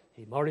Hagar,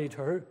 he married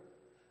her,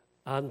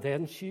 and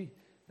then she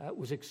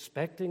was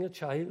expecting a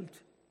child,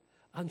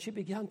 and she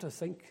began to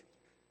think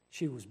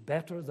she was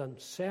better than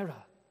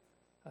Sarah.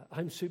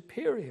 I'm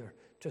superior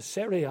to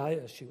Sarai,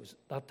 as she was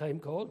at that time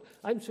called.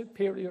 I'm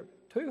superior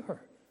to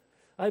her.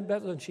 I'm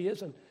better than she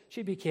is. And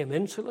she became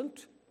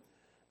insolent,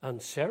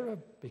 and Sarah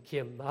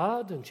became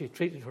mad, and she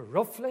treated her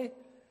roughly.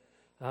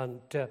 And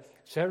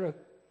Sarah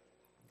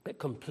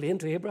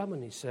complained to Abraham,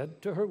 and he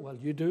said to her, well,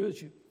 you do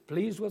as you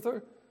please with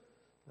her.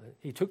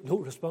 He took no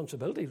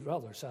responsibility,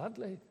 rather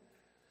sadly.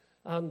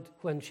 And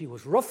when she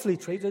was roughly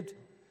treated,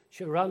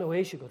 she ran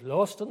away. She got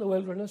lost in the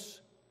wilderness.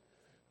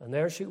 And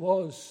there she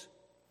was,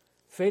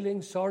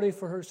 feeling sorry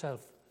for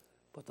herself.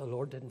 But the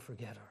Lord didn't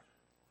forget her.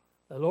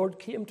 The Lord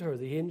came to her.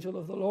 The angel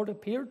of the Lord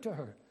appeared to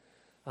her.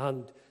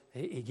 And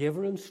he gave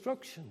her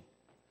instruction.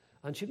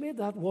 And she made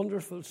that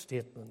wonderful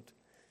statement.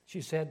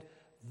 She said,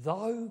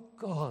 thou,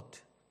 God,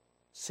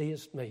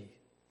 seest me.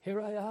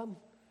 Here I am,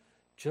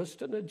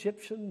 just an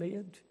Egyptian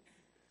maid.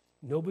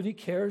 Nobody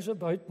cares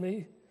about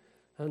me.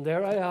 And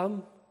there I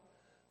am,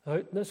 out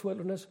in this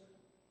wilderness.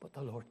 But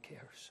the Lord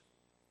cares.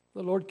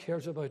 The Lord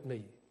cares about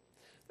me.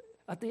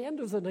 At the end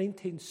of the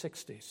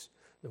 1960s,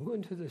 I'm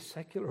going to the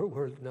secular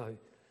world now,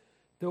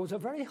 there was a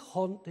very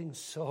haunting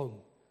song,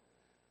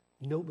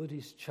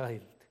 Nobody's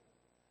Child.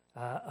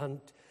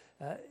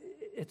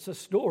 It's a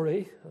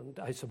story, and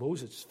I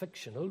suppose it's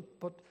fictional,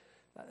 but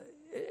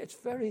it's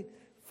very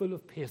full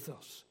of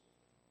pathos.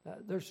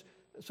 There's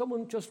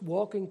someone just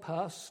walking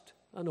past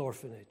an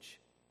orphanage,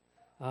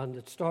 and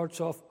it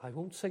starts off, I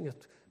won't sing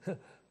it,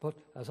 but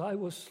as I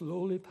was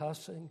slowly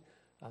passing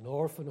an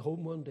orphan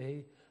home one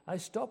day, I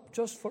stopped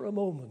just for a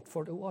moment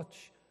to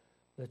watch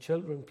the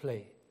children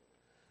play.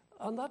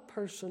 And that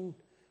person,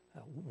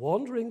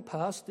 wandering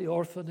past the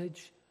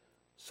orphanage,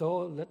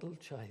 saw a little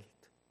child,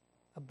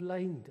 a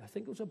blind, I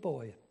think it was a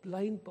boy, a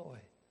blind boy.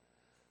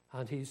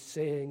 And he's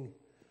saying,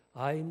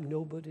 I'm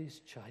nobody's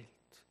child.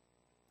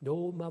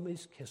 No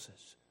mummy's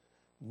kisses.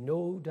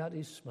 No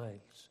daddy's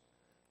smiles.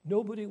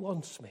 Nobody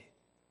wants me.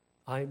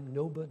 I'm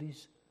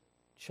nobody's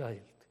child.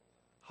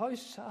 How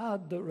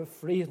sad the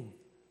refrain.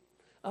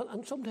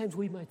 And sometimes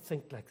we might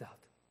think like that.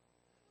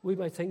 We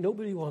might think,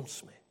 nobody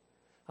wants me.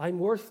 I'm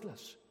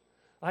worthless.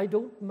 I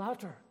don't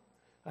matter.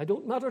 I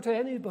don't matter to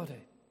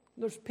anybody.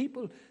 There's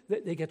people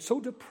that they get so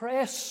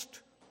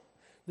depressed,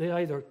 they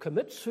either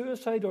commit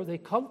suicide or they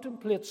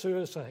contemplate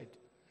suicide.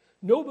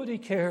 Nobody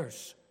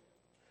cares.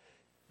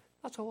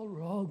 That's all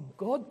wrong.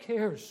 God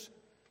cares.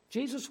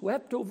 Jesus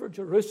wept over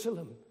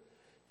Jerusalem.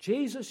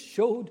 Jesus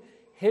showed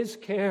his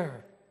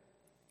care.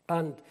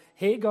 And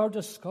Hagar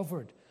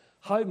discovered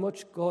how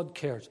much God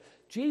cares.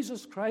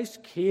 Jesus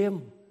Christ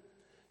came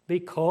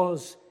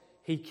because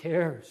he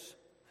cares.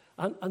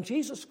 And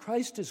Jesus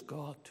Christ is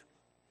God.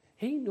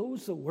 He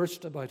knows the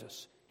worst about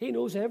us. He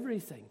knows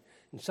everything.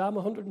 In Psalm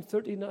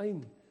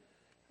 139,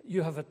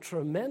 you have a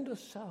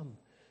tremendous psalm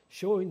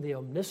showing the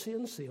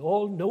omniscience, the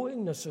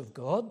all-knowingness of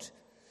God.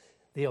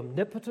 the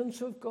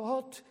omnipotence of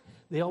God,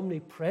 the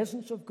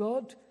omnipresence of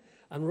God,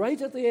 and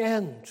right at the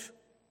end,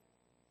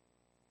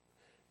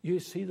 you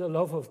see the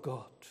love of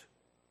God.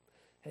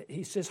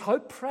 He says, how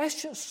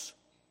precious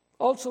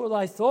also are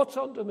thy thoughts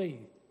unto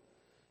me.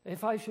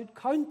 If I should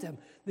count them,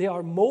 they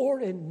are more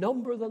in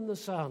number than the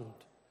sand.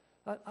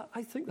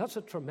 I think that's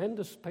a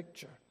tremendous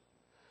picture.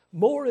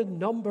 More in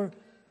number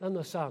than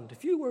the sand.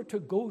 If you were to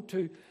go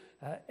to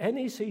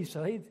any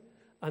seaside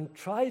and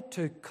try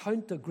to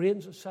count the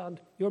grains of sand,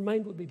 your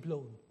mind would be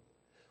blown.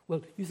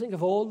 Well, you think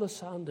of all the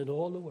sand in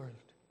all the world.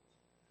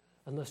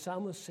 And the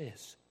psalmist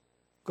says,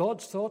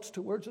 God's thoughts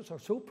towards us are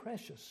so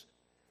precious,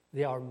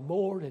 they are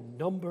more in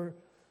number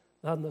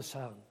than the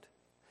sand.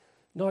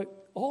 Now,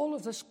 all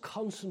of this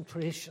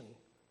concentration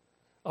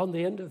on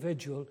the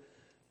individual,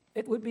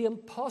 it would be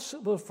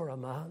impossible for a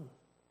man.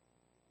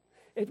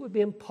 It would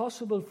be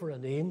impossible for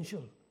an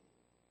angel.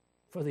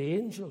 For the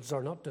angels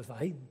are not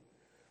divine.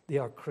 They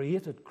are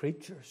created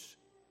creatures.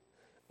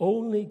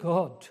 Only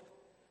God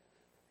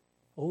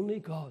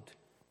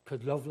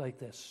could love like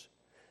this.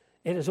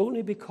 It is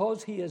only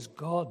because he is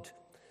God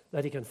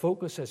that he can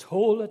focus his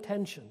whole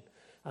attention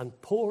and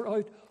pour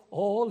out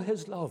all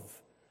his love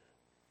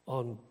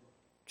on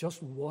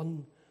just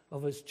one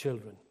of his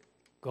children.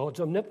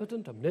 God's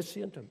omnipotent,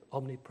 omniscient, and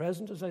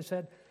omnipresent, as I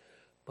said,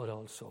 but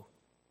also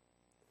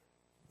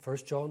 1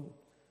 John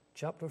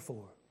chapter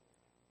 4,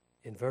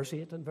 in verse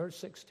 8 and verse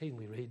 16,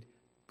 we read,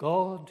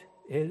 God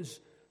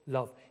is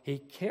love. He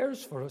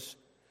cares for us,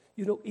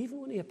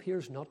 even when he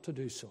appears not to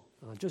do so.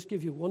 And I'll just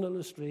give you one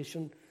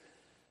illustration.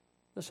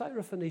 The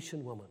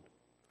Syrophoenician woman.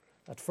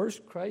 At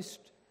first,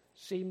 Christ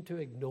seemed to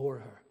ignore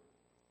her.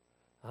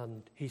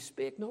 And he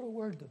spake not a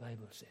word, the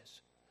Bible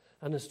says.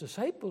 And his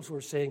disciples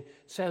were saying,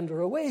 send her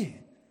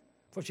away,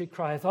 for she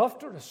crieth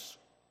after us.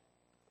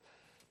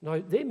 Now,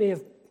 they may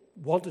have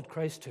wanted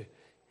Christ to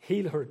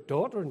heal her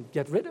daughter and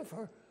get rid of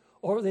her,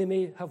 or they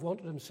may have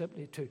wanted him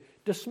simply to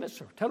dismiss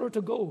her, tell her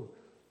to go.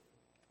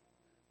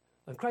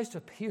 And Christ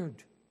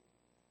appeared.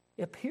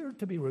 He appeared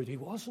to be rude. He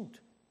wasn't.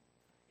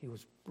 He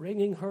was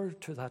bringing her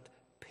to that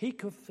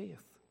peak of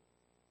faith,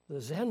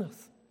 the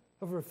zenith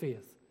of her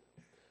faith.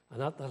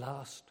 And at the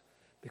last,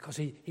 because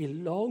he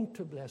longed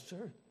to bless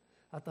her,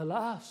 at the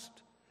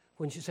last,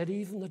 when she said,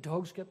 even the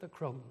dogs get the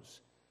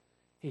crumbs,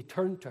 he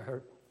turned to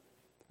her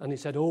and he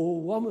said, O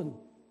woman,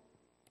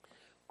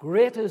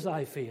 great is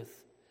thy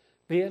faith,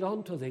 be it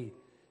unto thee,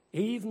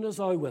 even as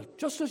thou wilt,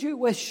 just as you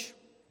wish.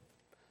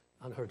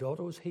 And her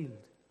daughter was healed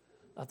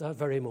at that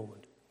very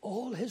moment.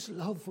 All his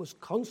love was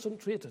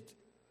concentrated,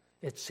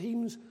 it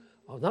seems,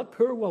 on that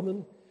poor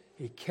woman.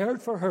 He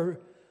cared for her,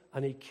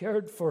 and he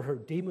cared for her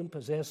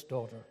demon-possessed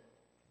daughter.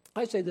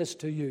 I say this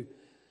to you,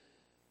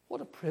 what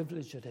a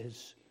privilege it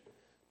is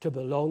to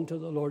belong to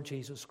the Lord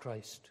Jesus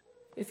Christ.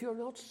 If you're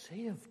not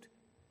saved,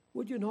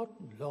 would you not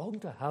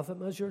long to have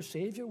him as your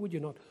Savior? Would you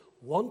not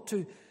want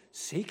to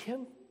seek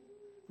him?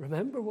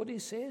 Remember what he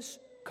says,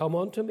 come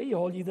unto me,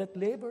 all ye that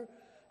labor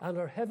and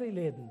are heavy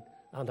laden,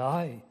 and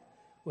I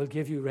will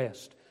give you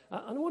rest.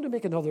 And I want to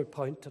make another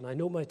point, and I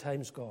know my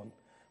time's gone,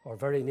 or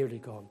very nearly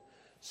gone.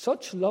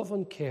 Such love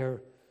and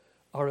care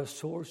are a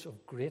source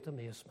of great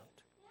amazement.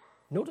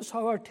 Notice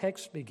how our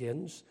text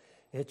begins.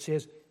 It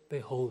says,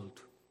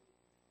 behold.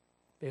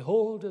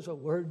 Behold is a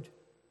word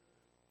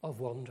of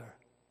wonder.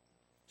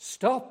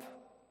 Stop.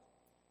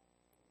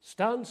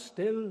 Stand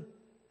still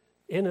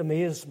in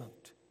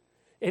amazement.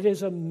 It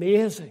is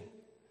amazing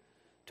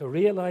to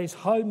realize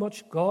how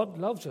much God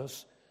loves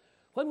us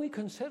when we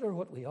consider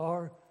what we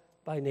are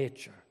by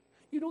nature.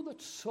 You know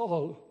that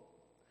Saul,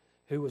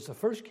 who was the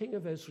first king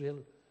of Israel,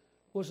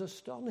 was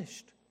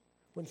astonished.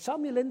 When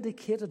Samuel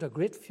indicated a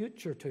great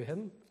future to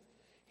him,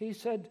 he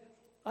said,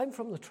 I'm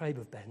from the tribe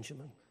of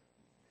Benjamin.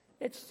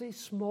 It's the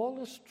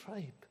smallest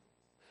tribe.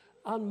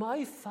 And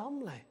my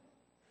family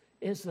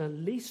is the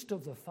least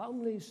of the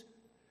families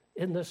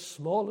in the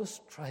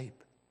smallest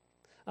tribe.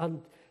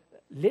 And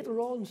later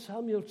on,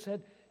 Samuel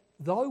said,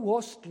 thou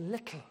wast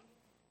little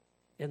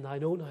in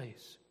thine own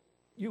eyes.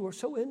 You were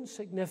so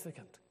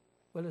insignificant.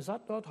 Well, is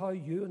that not how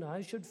you and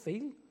I should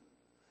feel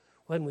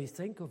when we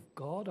think of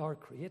God, our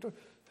Creator,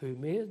 who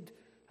made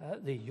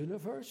the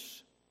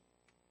universe,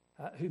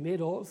 who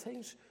made all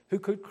things, who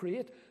could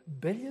create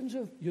billions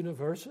of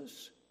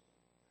universes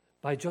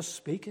by just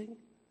speaking?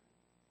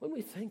 When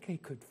we think he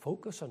could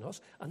focus on us,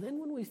 and then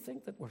when we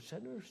think that we're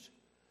sinners.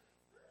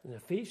 In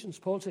Ephesians,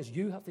 Paul says,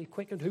 you have they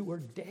quickened who were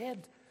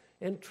dead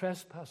in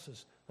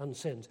trespasses and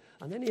sins.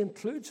 And then he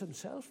includes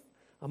himself,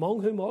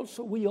 among whom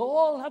also we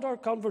all had our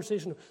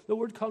conversation. The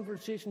word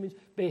conversation means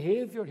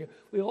behavior here.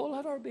 We all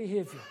had our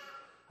behavior.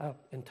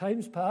 In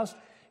times past,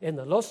 in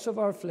the lusts of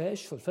our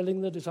flesh,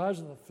 fulfilling the desires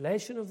of the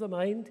flesh and of the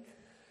mind,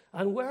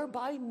 and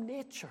whereby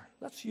nature,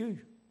 that's you,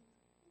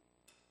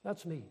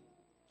 that's me,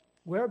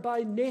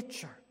 whereby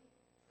nature,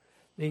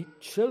 the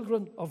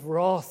children of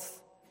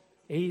wrath,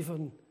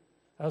 even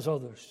as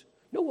others.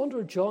 No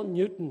wonder John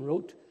Newton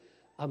wrote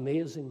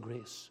Amazing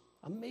Grace.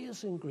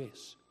 Amazing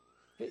Grace.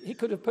 He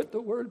could have put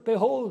the word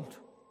behold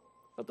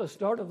at the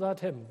start of that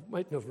hymn.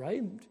 Mightn't have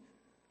rhymed,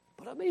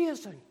 but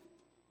amazing.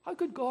 How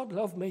could God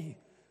love me,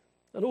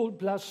 an old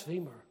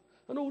blasphemer,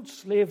 an old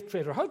slave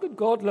trader? How could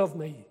God love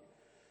me?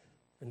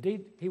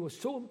 Indeed, he was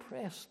so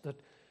impressed that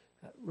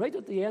right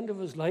at the end of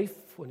his life,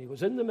 when he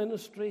was in the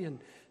ministry in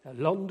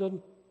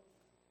London,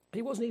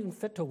 he wasn't even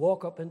fit to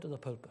walk up into the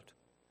pulpit.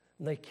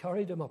 And they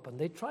carried him up, and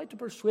they tried to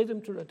persuade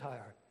him to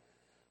retire.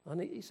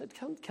 And he said,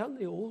 can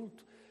the old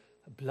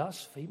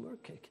blasphemer,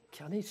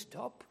 can he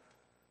stop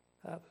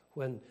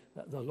when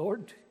the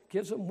Lord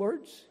gives him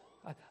words?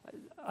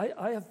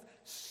 I have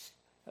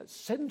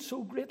sinned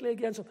so greatly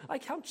against him. I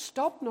can't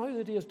stop now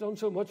that he has done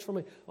so much for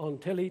me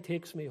until he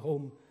takes me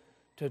home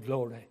to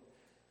glory.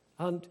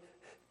 And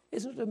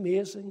isn't it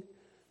amazing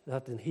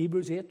that in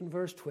Hebrews 8 and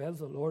verse 12,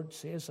 the Lord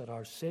says that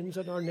our sins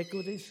and our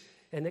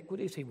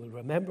iniquities he will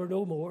remember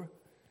no more.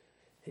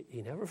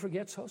 He never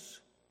forgets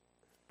us,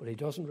 but he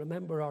doesn't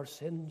remember our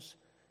sins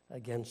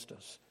against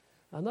us.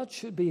 And that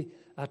should be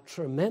a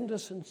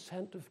tremendous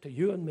incentive to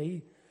you and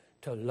me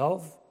to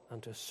love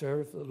and to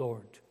serve the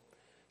Lord.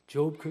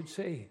 Job could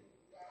say,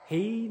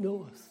 he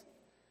knoweth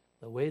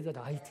the way that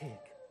I take.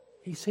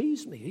 He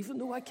sees me, even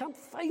though I can't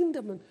find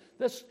him in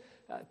this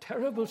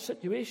terrible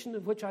situation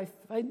in which I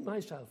find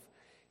myself.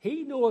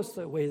 He knoweth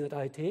the way that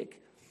I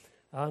take,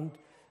 and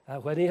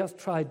when he hath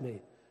tried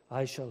me,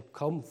 I shall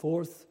come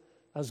forth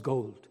as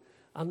gold.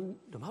 And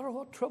no matter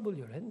what trouble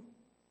you're in,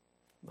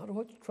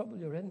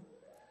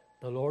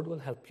 the Lord will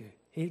help you.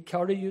 He'll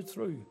carry you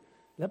through.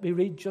 Let me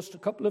read just a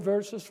couple of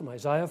verses from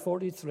Isaiah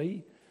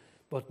 43.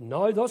 But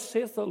now thus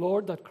saith the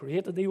Lord that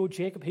created thee, O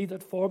Jacob, he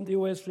that formed thee,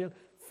 O Israel,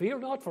 fear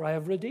not, for I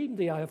have redeemed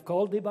thee. I have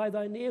called thee by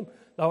thy name.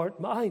 Thou art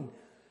mine.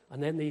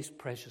 And then these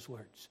precious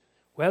words.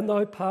 When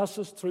thou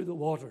passest through the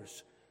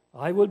waters,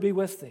 I will be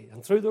with thee.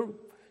 And through the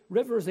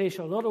rivers they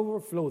shall not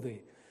overflow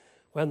thee.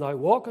 When thou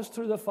walkest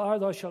through the fire,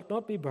 thou shalt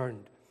not be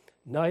burned.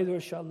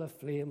 Neither shall the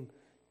flame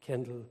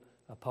kindle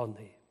upon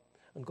thee.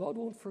 And God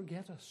won't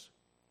forget us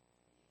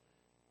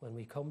when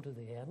we come to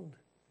the end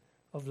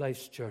of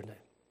life's journey.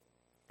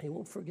 He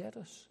won't forget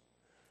us.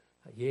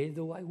 Yea,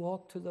 though I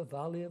walk through the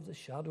valley of the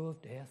shadow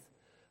of death,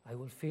 I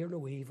will fear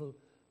no evil,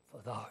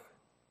 for thou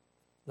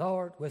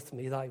art with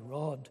me, thy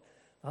rod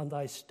and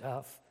thy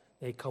staff,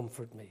 they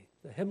comfort me.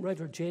 The hymn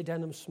writer J.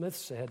 Denham Smith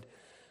said,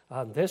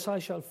 and this I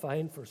shall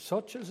find for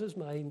such as his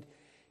mind,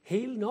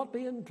 he'll not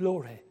be in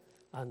glory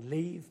and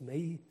leave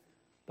me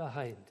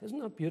behind. Isn't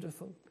that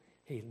beautiful?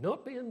 He'll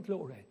not be in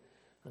glory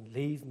and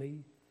leave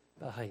me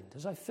behind.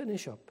 As I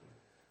finish up,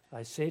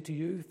 I say to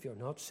you, if you're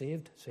not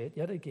saved, say it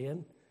yet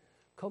again,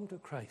 come to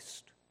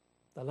Christ.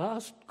 The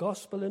last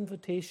gospel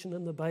invitation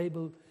in the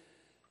Bible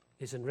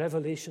is in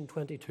Revelation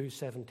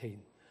 22:17.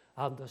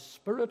 And the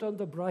Spirit and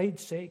the bride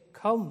say,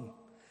 come.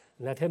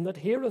 And let him that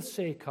heareth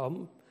say,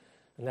 come.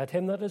 And let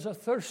him that is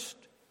athirst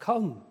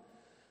come.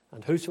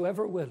 And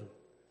whosoever will,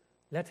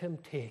 let him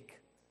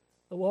take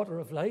the water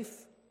of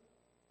life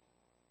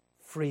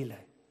freely.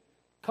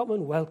 Come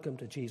and welcome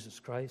to Jesus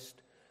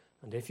Christ.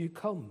 And if you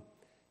come,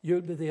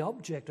 you'll be the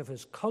object of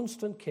his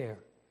constant care.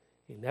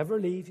 He'll never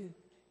leave you.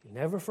 He'll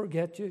never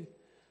forget you.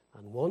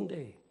 And one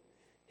day,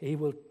 he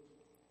will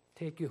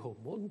take you home.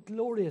 One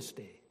glorious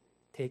day,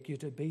 take you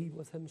to be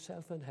with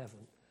himself in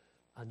heaven.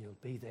 And you'll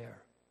be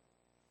there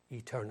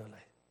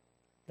eternally.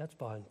 Let's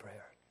bow in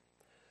prayer.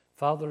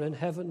 Father in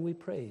heaven, we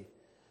pray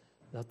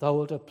that thou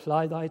wilt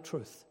apply thy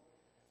truth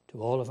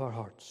to all of our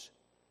hearts.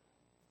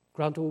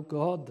 Grant, O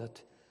God,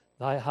 that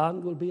thy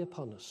hand will be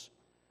upon us,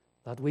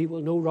 that we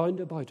will know round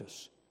about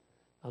us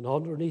and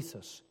underneath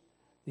us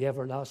the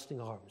everlasting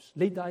arms.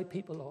 Lead thy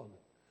people on.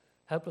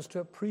 Help us to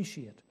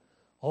appreciate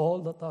all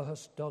that thou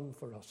hast done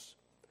for us.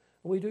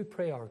 And we do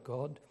pray, our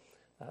God,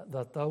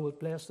 that thou wilt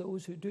bless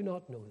those who do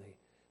not know thee.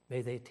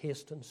 May they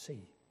taste and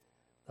see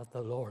that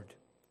the Lord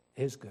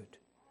is good.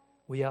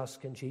 We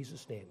ask in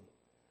Jesus' name,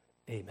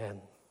 amen.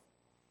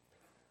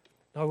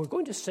 Now we're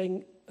going to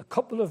sing a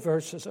couple of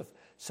verses of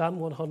Psalm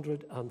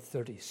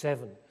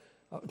 137.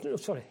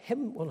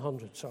 Hymn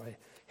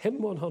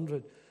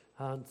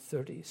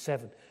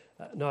 137.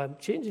 Now I'm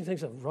changing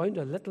things around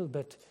a little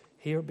bit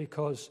here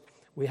because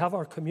we have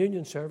our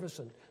communion service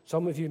and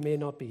some of you may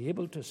not be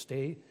able to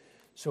stay.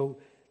 So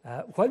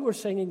while we're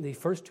singing the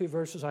first two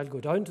verses, I'll go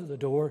down to the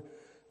door,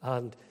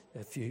 and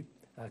if you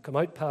come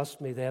out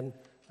past me, then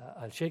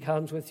I'll shake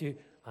hands with you,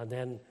 and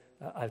then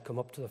I'll come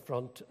up to the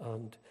front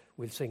and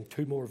we'll sing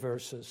two more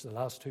verses, the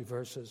last two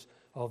verses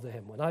of the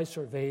hymn. When I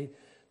survey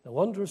the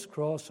wondrous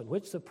cross on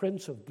which the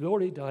Prince of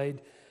Glory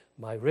died,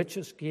 my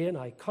richest gain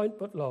I count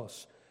but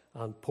loss,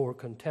 and pour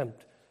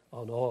contempt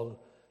on all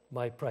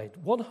my pride.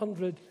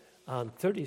 130